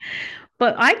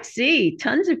 But I'd see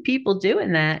tons of people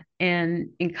doing that. And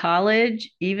in college,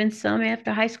 even some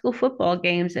after high school football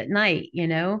games at night.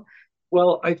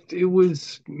 Well, it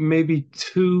was maybe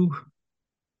two.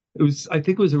 It was, I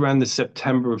think it was around the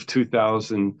September of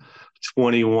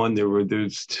 2021.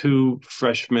 There's two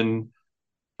freshman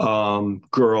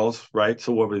girls, right?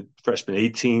 So what were freshmen,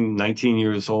 18, 19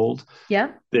 years old,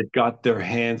 Yep. that got their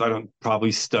hands, I don't,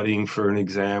 probably studying for an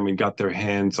exam, and got their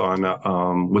hands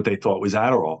on what they thought was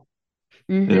Adderall,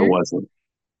 and it Mm-hmm. wasn't,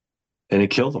 and it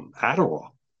killed them.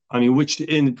 Adderall. I mean, which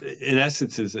in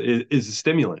essence is a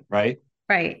stimulant, right?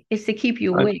 Right. It's to keep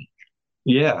you Uh, awake.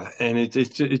 yeah, and it's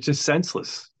just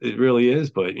senseless. It really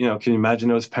is. But can you imagine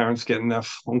those parents getting that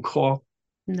phone call?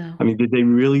 I No, mean, did they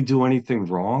really do anything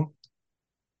wrong?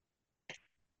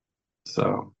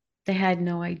 So they had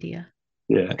no idea.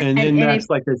 yeah, and And and and that's it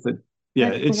like I said, yeah,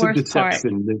 that's the it's a worst part.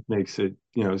 deception that makes it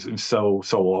so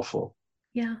awful.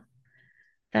 Yeah.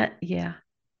 Yeah.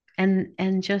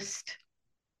 And just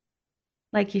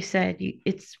like you said,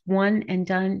 it's one and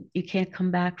done. You can't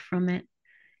come back from it.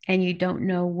 and you don't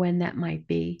know when that might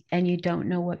be, and you don't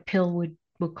know what pill would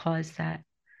cause that,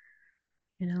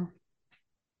 you know.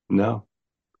 No,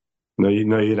 no,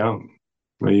 you don't.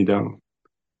 No, you don't.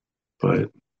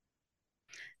 But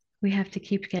We have to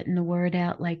keep getting the word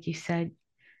out, like you said.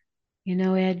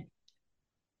 Ed,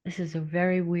 this is a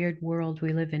very weird world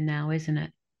we live in now, isn't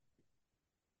it?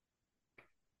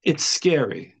 it's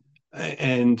scary,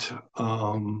 and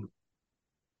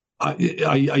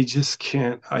I just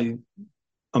can't. I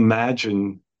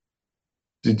imagine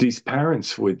these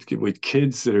parents with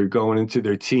kids that are going into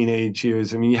their teenage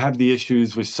years. I mean, you have the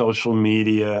issues with social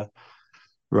media,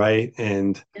 right?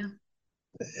 Yeah.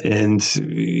 And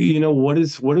what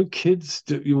do kids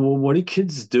do? What do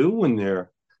kids do when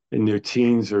they're in their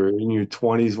teens or in your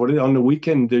 20s? On the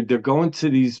weekend they're going to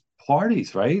these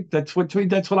parties, right? That's what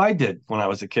I did when I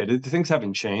was a kid. Things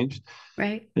haven't changed.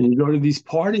 Right. And you go to these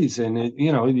parties and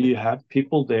you have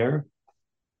people there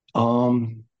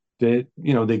um that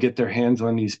they get their hands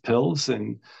on these pills,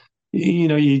 and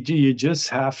you just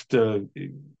have to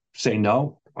say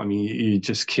no. I mean, you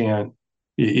just can't.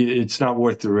 It's not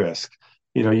worth the risk.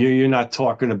 You're not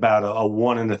talking about a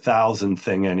 1 in 1,000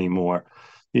 thing anymore.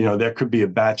 There could be a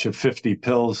batch of 50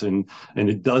 pills, and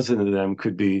a dozen of them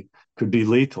could be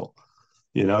lethal.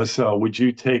 So would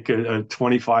you take a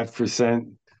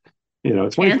 25%?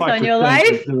 Chance Twenty-five on your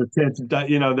percent life? chance of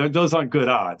that. Those aren't good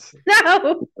odds.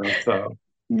 No, So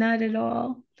not at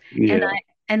all. And yeah, I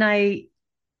and I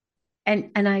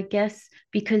and I guess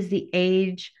because the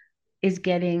age is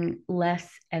getting less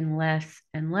and less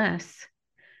and less,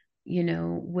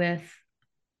 with,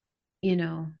 you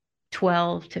know,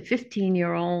 12 to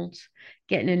 15-year-olds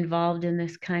getting involved in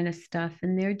this kind of stuff,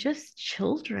 and they're just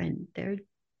children. They're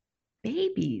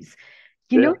babies.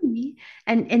 You know yeah. what I mean?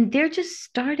 And they're just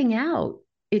starting out.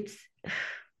 It's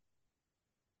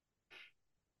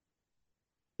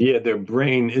Yeah, their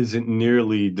brain isn't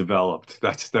nearly developed.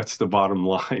 That's the bottom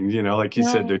line. Like you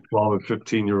said, they're no, 12 and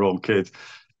 15-year-old kids.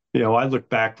 I look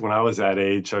back when I was that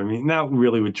age. I mean, not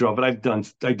really with drugs,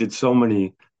 but I did so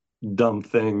many dumb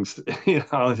things.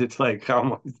 It's like how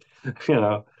much, you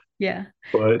know, yeah.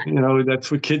 but that's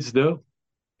what kids do.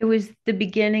 It was the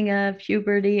beginning of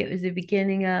puberty. It was the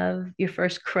beginning of your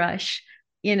first crush,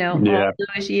 all Yeah,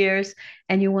 those years.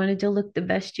 And you wanted to look the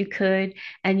best you could.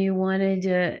 And you wanted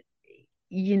to,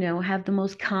 have the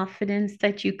most confidence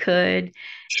that you could. And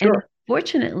sure.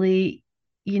 unfortunately,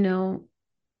 you know,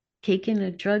 taking a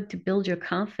drug to build your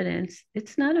confidence,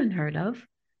 it's not unheard of,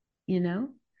 you know?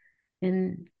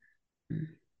 And,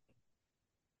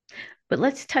 but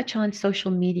let's touch on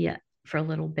social media for a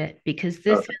little bit because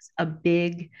this Okay. is a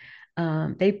big,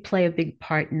 they play a big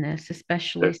part in this,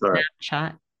 especially That's all right.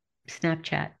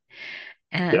 Snapchat.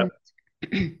 Yeah,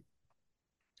 And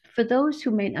for those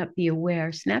who may not be aware,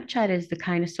 Snapchat is the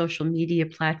kind of social media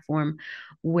platform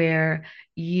where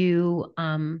you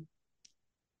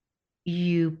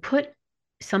put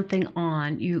something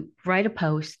on, you write a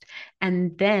post,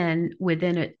 and then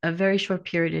within a very short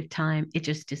period of time, it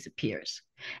just disappears.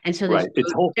 And so there's right. It's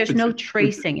no, whole. there's no It's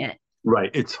tracing it.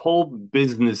 right. Its whole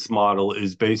business model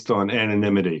is based on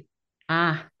anonymity.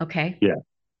 Ah, okay. Yeah.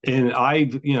 And I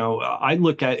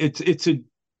look at it's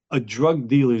a drug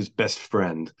dealer's best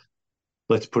friend.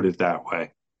 Let's put it that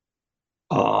way.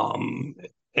 Um,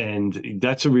 and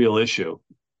that's a real issue.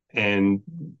 And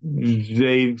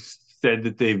they've said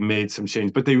that they've made some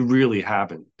change, but they really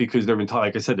haven't because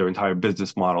like I said, their entire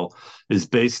business model is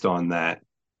based on that.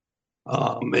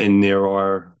 And there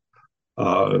are,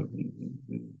 uh,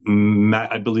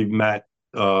 I believe Matt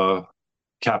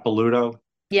Capilouto. Do you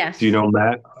Yes. know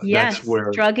Matt? That's Yes. where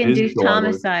his Drug-induced daughter.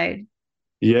 homicide.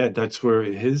 Yeah, that's where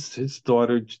his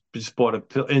daughter just bought a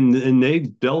pill, and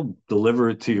they'll deliver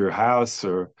it to your house,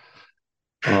 or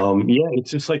yeah,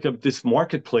 it's just like this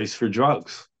marketplace for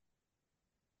drugs.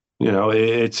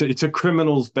 It's a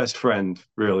criminal's best friend,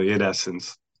 really, in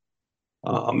essence.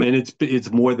 And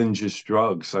it's more than just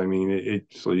drugs. I mean,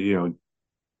 it's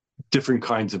different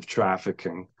kinds of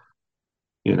trafficking.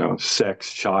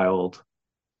 Sex, child.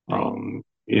 Right.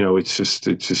 It's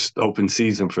just open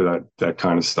season for that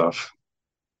kind of stuff.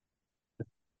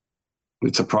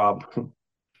 It's a problem.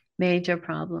 Major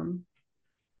problem.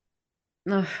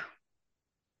 Ugh.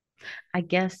 I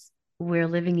guess we're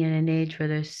living in an age where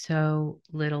there's so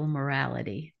little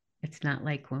morality. It's not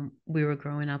like when we were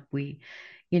growing up, we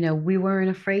weren't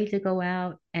afraid to go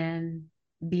out and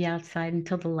be outside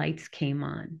until the lights came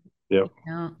on. You Yep.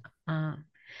 know, uh,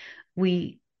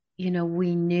 we,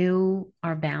 we knew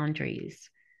our boundaries.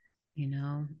 You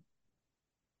know,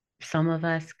 some of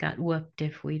us got whooped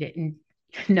if we didn't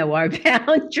know our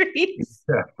boundaries,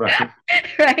 Yeah. Right.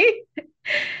 right?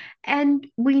 and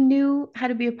we knew how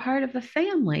to be a part of a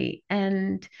family,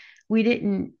 and we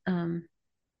didn't,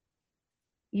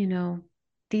 you know,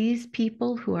 these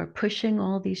people who are pushing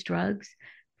all these drugs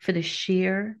for the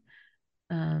sheer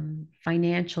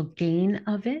financial gain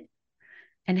of it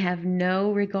and have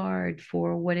no regard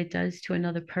for what it does to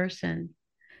another person.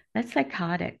 That's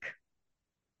psychotic,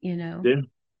 you know. Yeah,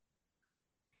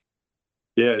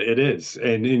 yeah, it is,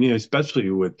 and especially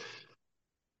with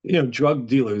drug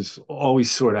dealers always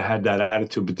sort of had that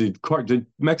attitude, but the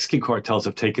Mexican cartels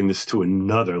have taken this to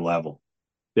another level.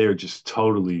 They are just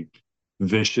totally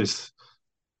vicious,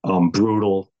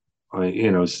 brutal.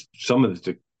 Some of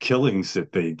the killings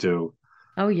that they do.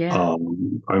 Oh yeah.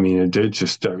 I mean, they're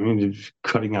just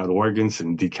cutting out organs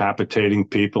and decapitating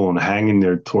people and hanging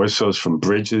their torsos from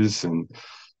bridges, and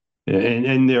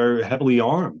they're heavily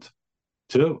armed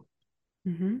too.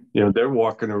 Hmm. They're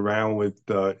walking around with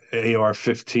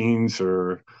AR-15s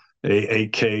or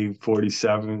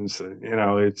AK-47s.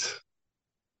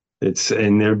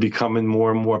 And they're becoming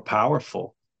more and more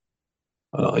powerful.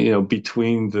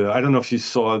 Between I don't know if you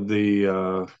saw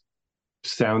the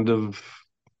Sound of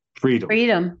Freedom.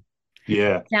 Freedom.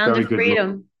 Yeah, Sound very of good movie.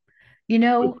 Freedom. You But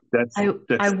know, that's I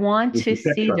that's want with to the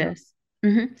sex see trafficking.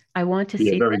 this. I want to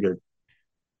Yeah, see very this. good.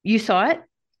 You saw it?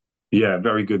 Yeah,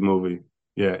 very good movie.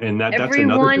 Yeah, and that's another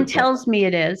Everyone good one. tells me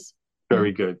it is. Mhm.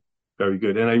 Very good, very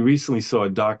good. And I recently saw a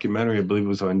documentary. I believe it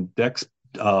was on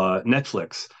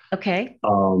Netflix. Okay.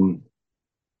 Um,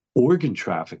 Organ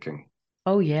trafficking.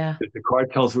 Oh yeah. The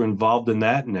cartels are involved in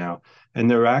that now, and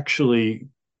they're actually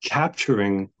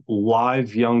capturing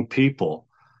live young people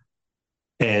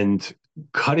and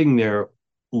cutting their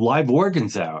live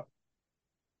organs out.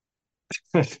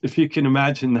 If you can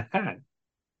imagine that.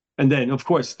 And then, of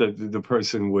course, the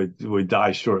person would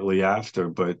die shortly after.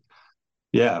 But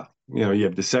yeah, you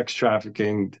have the sex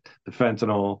trafficking, the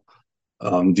fentanyl,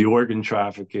 the organ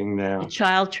trafficking The now.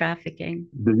 child trafficking.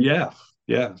 Yeah,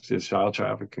 yeah, it's child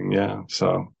trafficking. Yeah,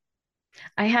 so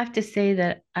I have to say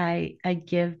that I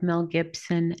give Mel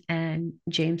Gibson and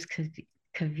James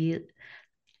Caviezel.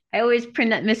 I always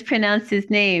mispronounce his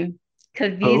name.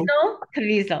 who?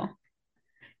 Caviezel.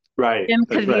 Right, Jim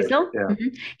that's right. Caviezel. Yeah.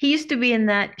 He used to be in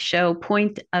that show,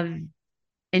 Point of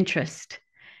Interest.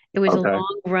 It was a Okay.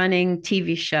 long running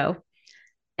TV show.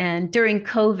 And during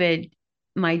COVID,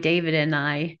 my David and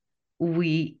I,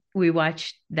 we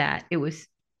watched that. It was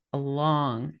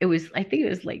I think it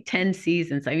was like 10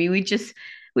 seasons. I mean,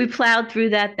 we plowed through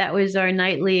that. That was our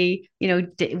nightly,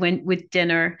 went with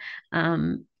dinner,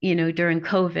 during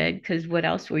COVID, because what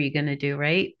else were you going to do,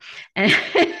 right? And,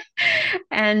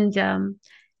 and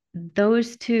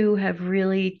those two have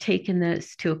really taken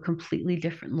this to a completely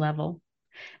different level.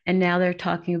 And now they're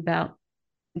talking about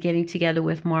getting together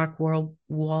with Mark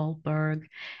Wahlberg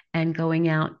and going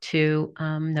out to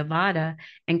Nevada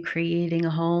and creating a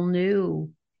whole new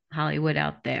Hollywood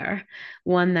out there,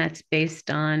 one that's based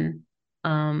on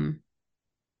um,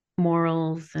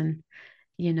 morals and,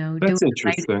 doing That's the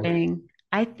right interesting. thing.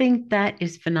 I think that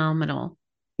is phenomenal.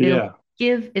 It'll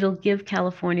Yeah. it'll give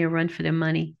California a run for their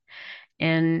money.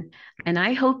 And and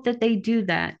I hope that they do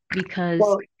that because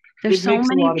Well, there's it so makes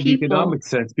a many lot of people. economic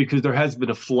sense because there has been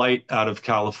a flight out of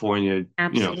California,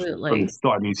 from the Absolutely.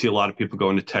 start. And you see a lot of people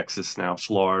going to Texas now,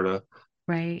 Florida.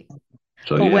 Right.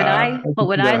 So But what yeah, I I but can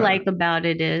what see I that. like about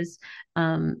it is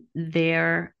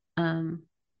their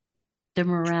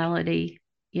morality,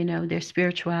 their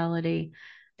spirituality.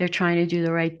 They're trying to do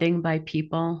the right thing by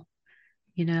people,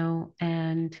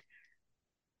 and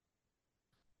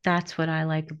that's what I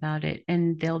like about it.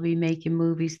 And they'll be making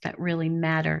movies that really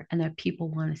matter and that people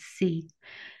want to see,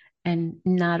 and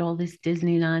not all this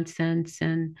Disney nonsense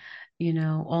and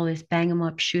all this bang 'em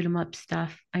up, shoot 'em up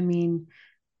stuff. I mean,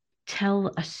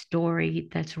 tell a story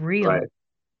that's real. Right.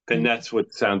 And that's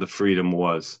what Sound of Freedom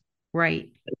was.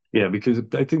 Right. Yeah, because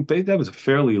I think that was a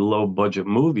fairly low budget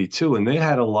movie too, and they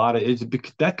had a lot of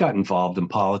that got involved in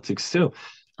politics too.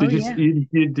 Oh Did you yeah.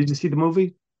 did you see the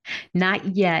movie?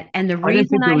 Not yet. And the I didn't reason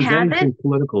think there I was haven't, anything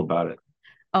political about it.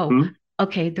 oh, Hmm?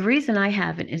 okay. The reason I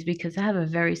haven't is because I have a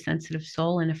very sensitive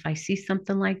soul. And if I see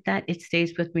something like that, it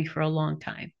stays with me for a long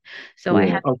time. So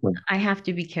Yeah. Okay. I have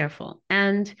to be careful.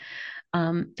 And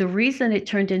the reason it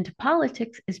turned into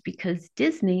politics is because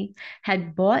Disney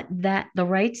had bought the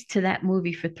rights to that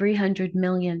movie for 300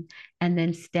 million and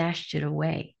then stashed it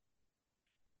away.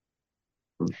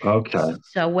 Okay.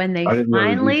 So when they I didn't know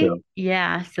the details.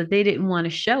 yeah, so they didn't want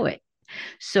to show it.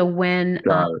 So when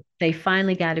Got it. they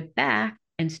finally got it back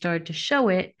and started to show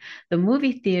it, the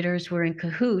movie theaters were in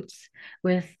cahoots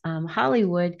with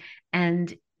Hollywood,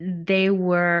 and they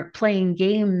were playing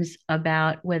games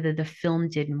about whether the film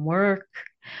didn't work.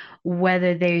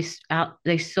 whether they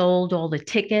sold all the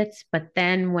tickets, but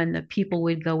then when the people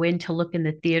would go in to look in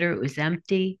the theater, it was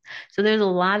empty. So there's a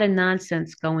lot of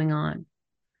nonsense going on.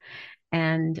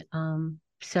 And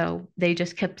so they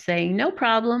just kept saying, no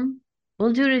problem.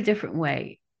 We'll do it a different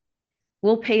way.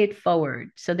 We'll pay it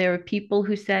forward. So there are people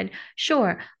who said,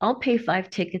 sure, I'll pay 5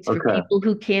 tickets for Okay. people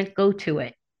who can't go to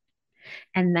it.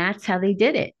 And that's how they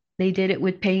did it. They did it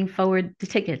with paying forward the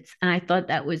tickets. And I thought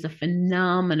that was a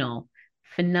phenomenal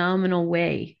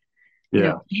way,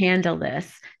 Yeah. to handle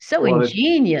this. So Well, it's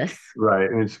ingenious. right.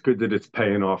 And it's good that it's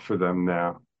paying off for them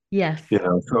now. Yes.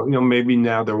 So, maybe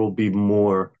now there will be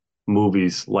more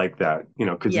movies like that,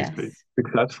 because it's been Yes.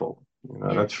 successful.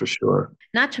 Yeah. That's for sure.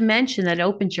 Not to mention that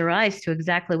opens your eyes to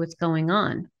exactly what's going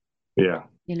on, Yeah.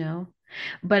 you know.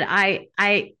 But I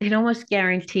can almost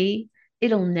guarantee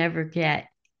it'll never get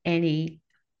any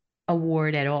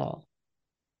award at all,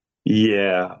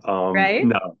 Yeah. right?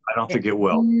 No, I don't think It it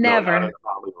will. No, not in never.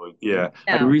 Hollywood. Yeah.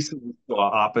 I No. recently saw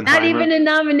Not even Oppenheimer. a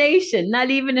nomination. Not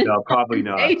even a No, probably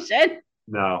not. nomination.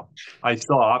 No. I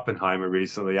saw Oppenheimer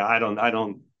recently. I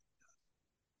don't,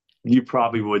 you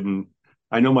probably wouldn't.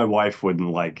 I know my wife wouldn't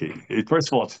like it. First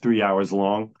of all, it's 3 hours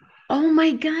long. Oh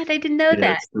my God, I didn't know Yeah,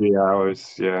 that. it's 3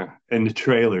 hours. Yeah. And the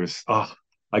trailers. Oh,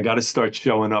 I got to start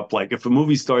showing up. Like if a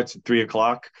movie starts at 3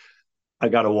 o'clock, I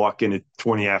got to walk in at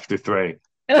 20 after three.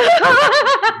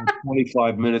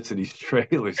 25 minutes of these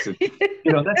trailers. And,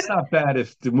 that's not bad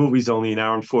if the movie's only an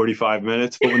hour and 45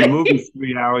 minutes, but when the movie's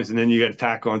 3 hours and then you got to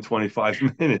tack on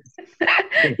 25 minutes.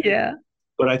 Yeah.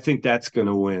 But I think that's going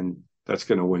to win. That's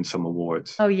going to win some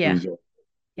awards. Oh yeah. These are,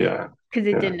 Yeah. yeah. Because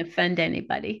it Yeah. didn't offend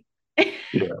anybody.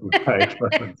 Yeah. Right.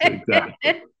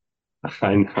 Exactly.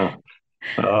 I know.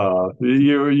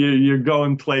 You're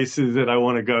going places that I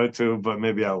want to go to, but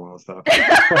maybe I won't. So.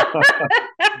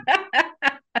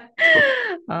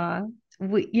 uh,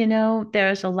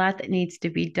 there's a lot that needs to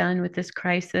be done with this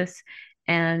crisis,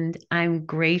 and I'm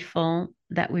grateful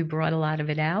that we brought a lot of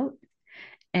it out.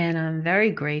 And I'm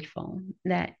very grateful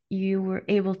that you were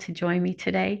able to join me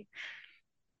today.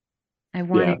 I Yeah.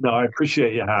 wanted, No, I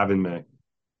appreciate you having me.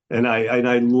 And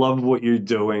I love what you're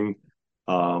doing.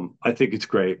 I think it's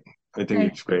great. I think I,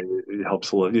 it's great. It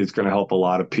helps a lot. It's going to help a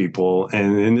lot of people.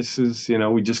 And this is,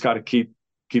 we just got to keep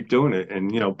doing it.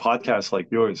 And podcasts like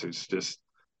yours is just,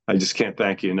 I just can't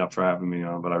thank you enough for having me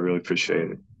on. But I really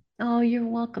appreciate it. oh, you're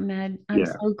welcome, Ed. I'm Yeah,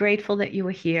 so grateful that you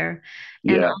were here.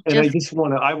 And yeah. I'll And just,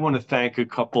 I want to thank a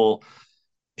couple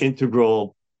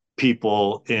integral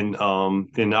people in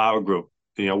our group.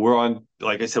 We're on,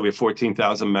 like I said, we have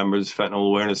 14,000 members, Fentanyl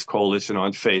Awareness Coalition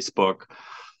on Facebook.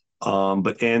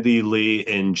 But Andy Lee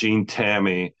and Jean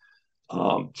Tammy,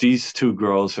 these two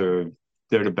girls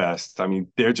they're the best. I mean,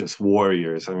 they're just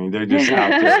warriors. I mean, they're just out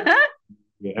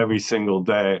there every single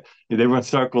day. They run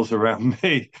circles around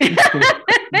me.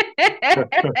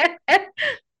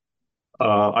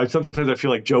 I sometimes I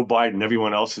feel like Joe Biden.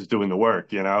 Everyone else is doing the work.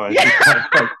 It's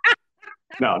like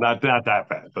no, not that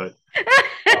bad, but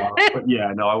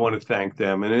yeah, no, I want to thank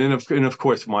them, and of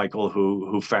course Michael,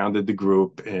 who founded the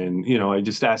group, and I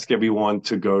just ask everyone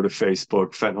to go to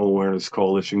Facebook, Fentanyl Awareness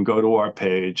Coalition, go to our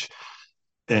page,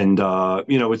 and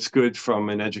it's good from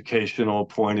an educational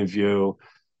point of view,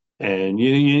 and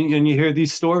you hear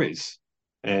these stories,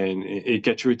 and it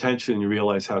gets your attention, and you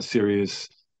realize how serious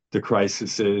the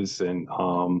crisis is, and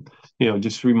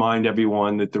just remind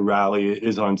everyone that the rally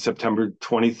is on September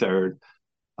 23rd.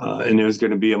 And there's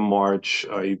going to be a march.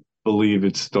 I believe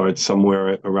it starts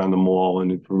somewhere around the mall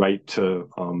and right to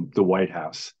the White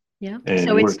House. Yeah. And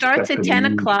So it we're starts at expecting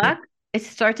 10 o'clock. It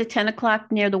starts at 10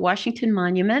 o'clock near the Washington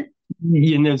Monument.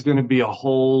 and there's going to be a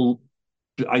whole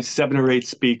 7 or 8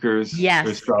 speakers or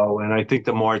Yes. so. And I think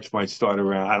the march might start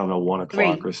around, I don't know, 1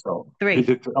 o'clock Three. or so. Is Three.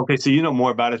 it okay? So you know more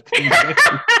about it than me.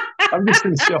 I'm just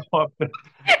going to show up.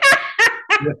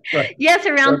 Yes,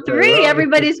 around Okay, three, well,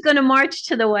 everybody's going to march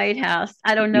to the White House.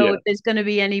 I don't know yeah, if there's going to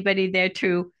be anybody there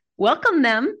to welcome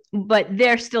them, but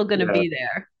they're still going to yeah. be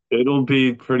there. It'll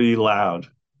be pretty loud.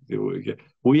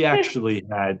 We actually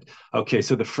had, okay,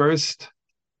 so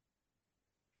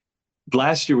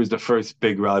last year was the first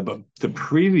big rally, but the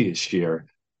previous year,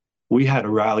 we had a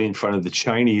rally in front of the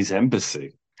Chinese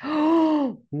embassy.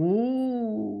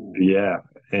 Ooh. Yeah.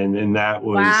 And that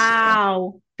was,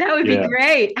 Wow. That would be yeah,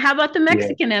 great. How about the yeah.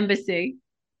 Mexican embassy?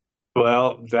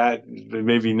 Well, that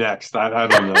maybe next. I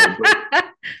don't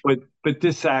know. But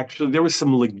this actually, there was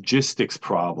some logistics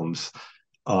problems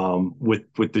with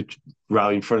the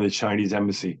rally in front of the Chinese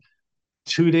embassy.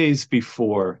 2 days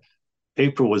before,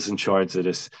 April was in charge of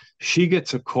this. She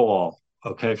gets a call,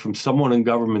 okay, from someone in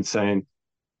government saying,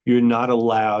 you're not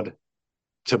allowed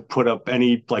to put up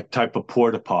any like type of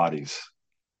porta potties.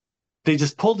 They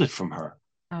just pulled it from her.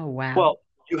 Oh, wow. Well,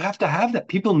 you have to have that.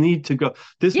 People need to go.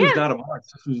 This was Yeah. not a march.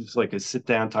 This was just like a sit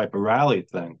down type of rally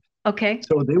thing. Okay.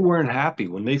 So they weren't happy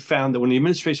when they found that when the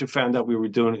administration found out we were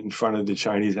doing it in front of the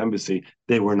Chinese embassy,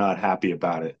 they were not happy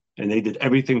about it. And they did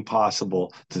everything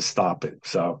possible to stop it.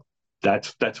 So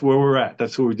that's where we're at.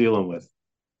 That's what we're dealing with.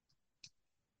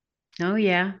 Oh,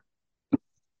 yeah.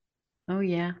 Oh,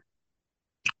 yeah.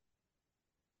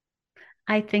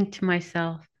 I think to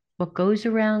myself, what goes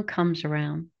around comes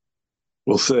around,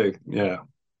 We'll see. Yeah.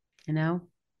 you know?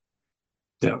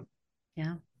 Yeah.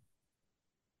 Yeah.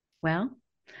 Well,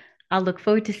 I'll look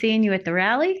forward to seeing you at the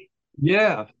rally.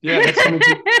 Yeah. Yeah. That's going to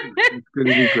be great. It's going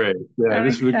to be great. Yeah. I'm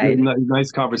This was a excited.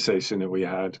 nice conversation that we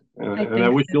had. I And I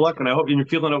think wish so you luck. too. And I hope you're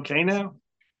feeling okay now.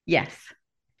 Yes,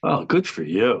 Oh, good for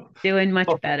you. doing much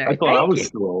Oh, I better. thought I Thank was you.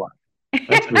 still alive.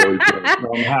 That's really good.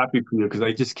 No, I'm happy for you because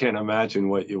I just can't imagine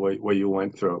what you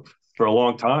went through for a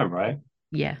long time, right?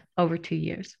 Yeah, over 2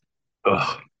 years.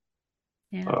 Ugh.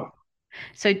 Yeah. Oh,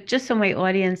 So, just so my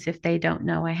audience, if they don't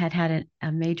know, I had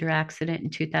a major accident in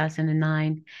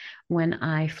 2009 when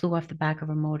I flew off the back of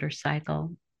a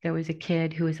motorcycle. There was a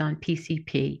kid who was on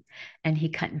PCP and he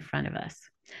cut in front of us.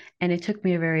 And it took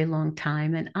me a very long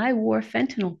time. And I wore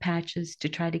fentanyl patches to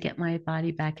try to get my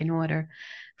body back in order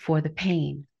for the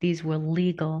pain. These were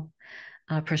legal,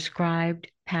 prescribed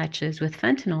patches with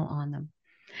fentanyl on them.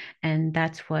 And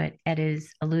that's what Ed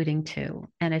is alluding to.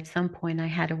 And at some point, I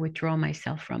had to withdraw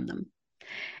myself from them.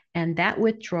 And that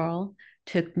withdrawal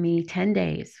took me 10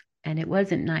 days. And it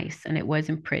wasn't nice and it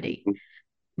wasn't pretty.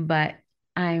 But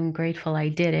I'm grateful I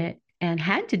did it and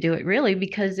had to do it really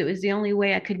because it was the only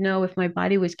way I could know if my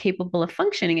body was capable of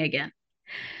functioning again.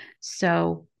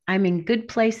 So I'm in good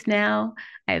place now.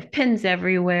 I have pins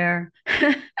everywhere.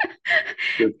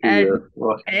 good for and you.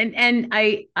 Well, and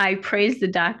I praise the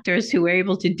doctors who were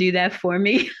able to do that for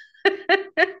me.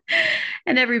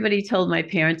 And everybody told my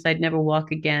parents I'd never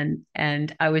walk again.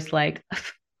 And I was like,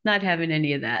 not having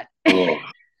any of that. oh,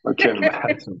 I can't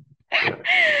imagine. Yeah.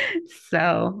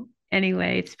 So,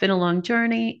 anyway, it's been a long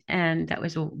journey and that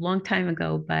was a long time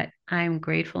ago, but I'm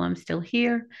grateful I'm still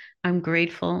here. I'm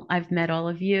grateful I've met all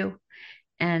of you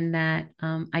and that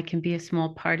I can be a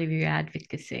small part of your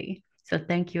advocacy. So,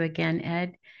 thank you again,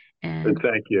 Ed. And And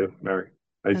thank you, Mary.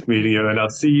 Nice okay, meeting you. And I'll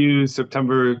see you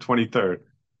September 23rd,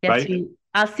 yes, right?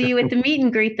 I'll see you at the meet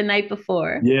and greet the night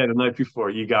before. Yeah, the night before.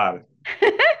 You got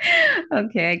it.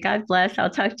 Okay, God bless. I'll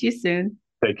talk to you soon.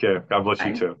 Take care. God bless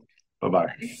you Bye. too. Bye bye.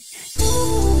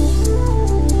 Bye.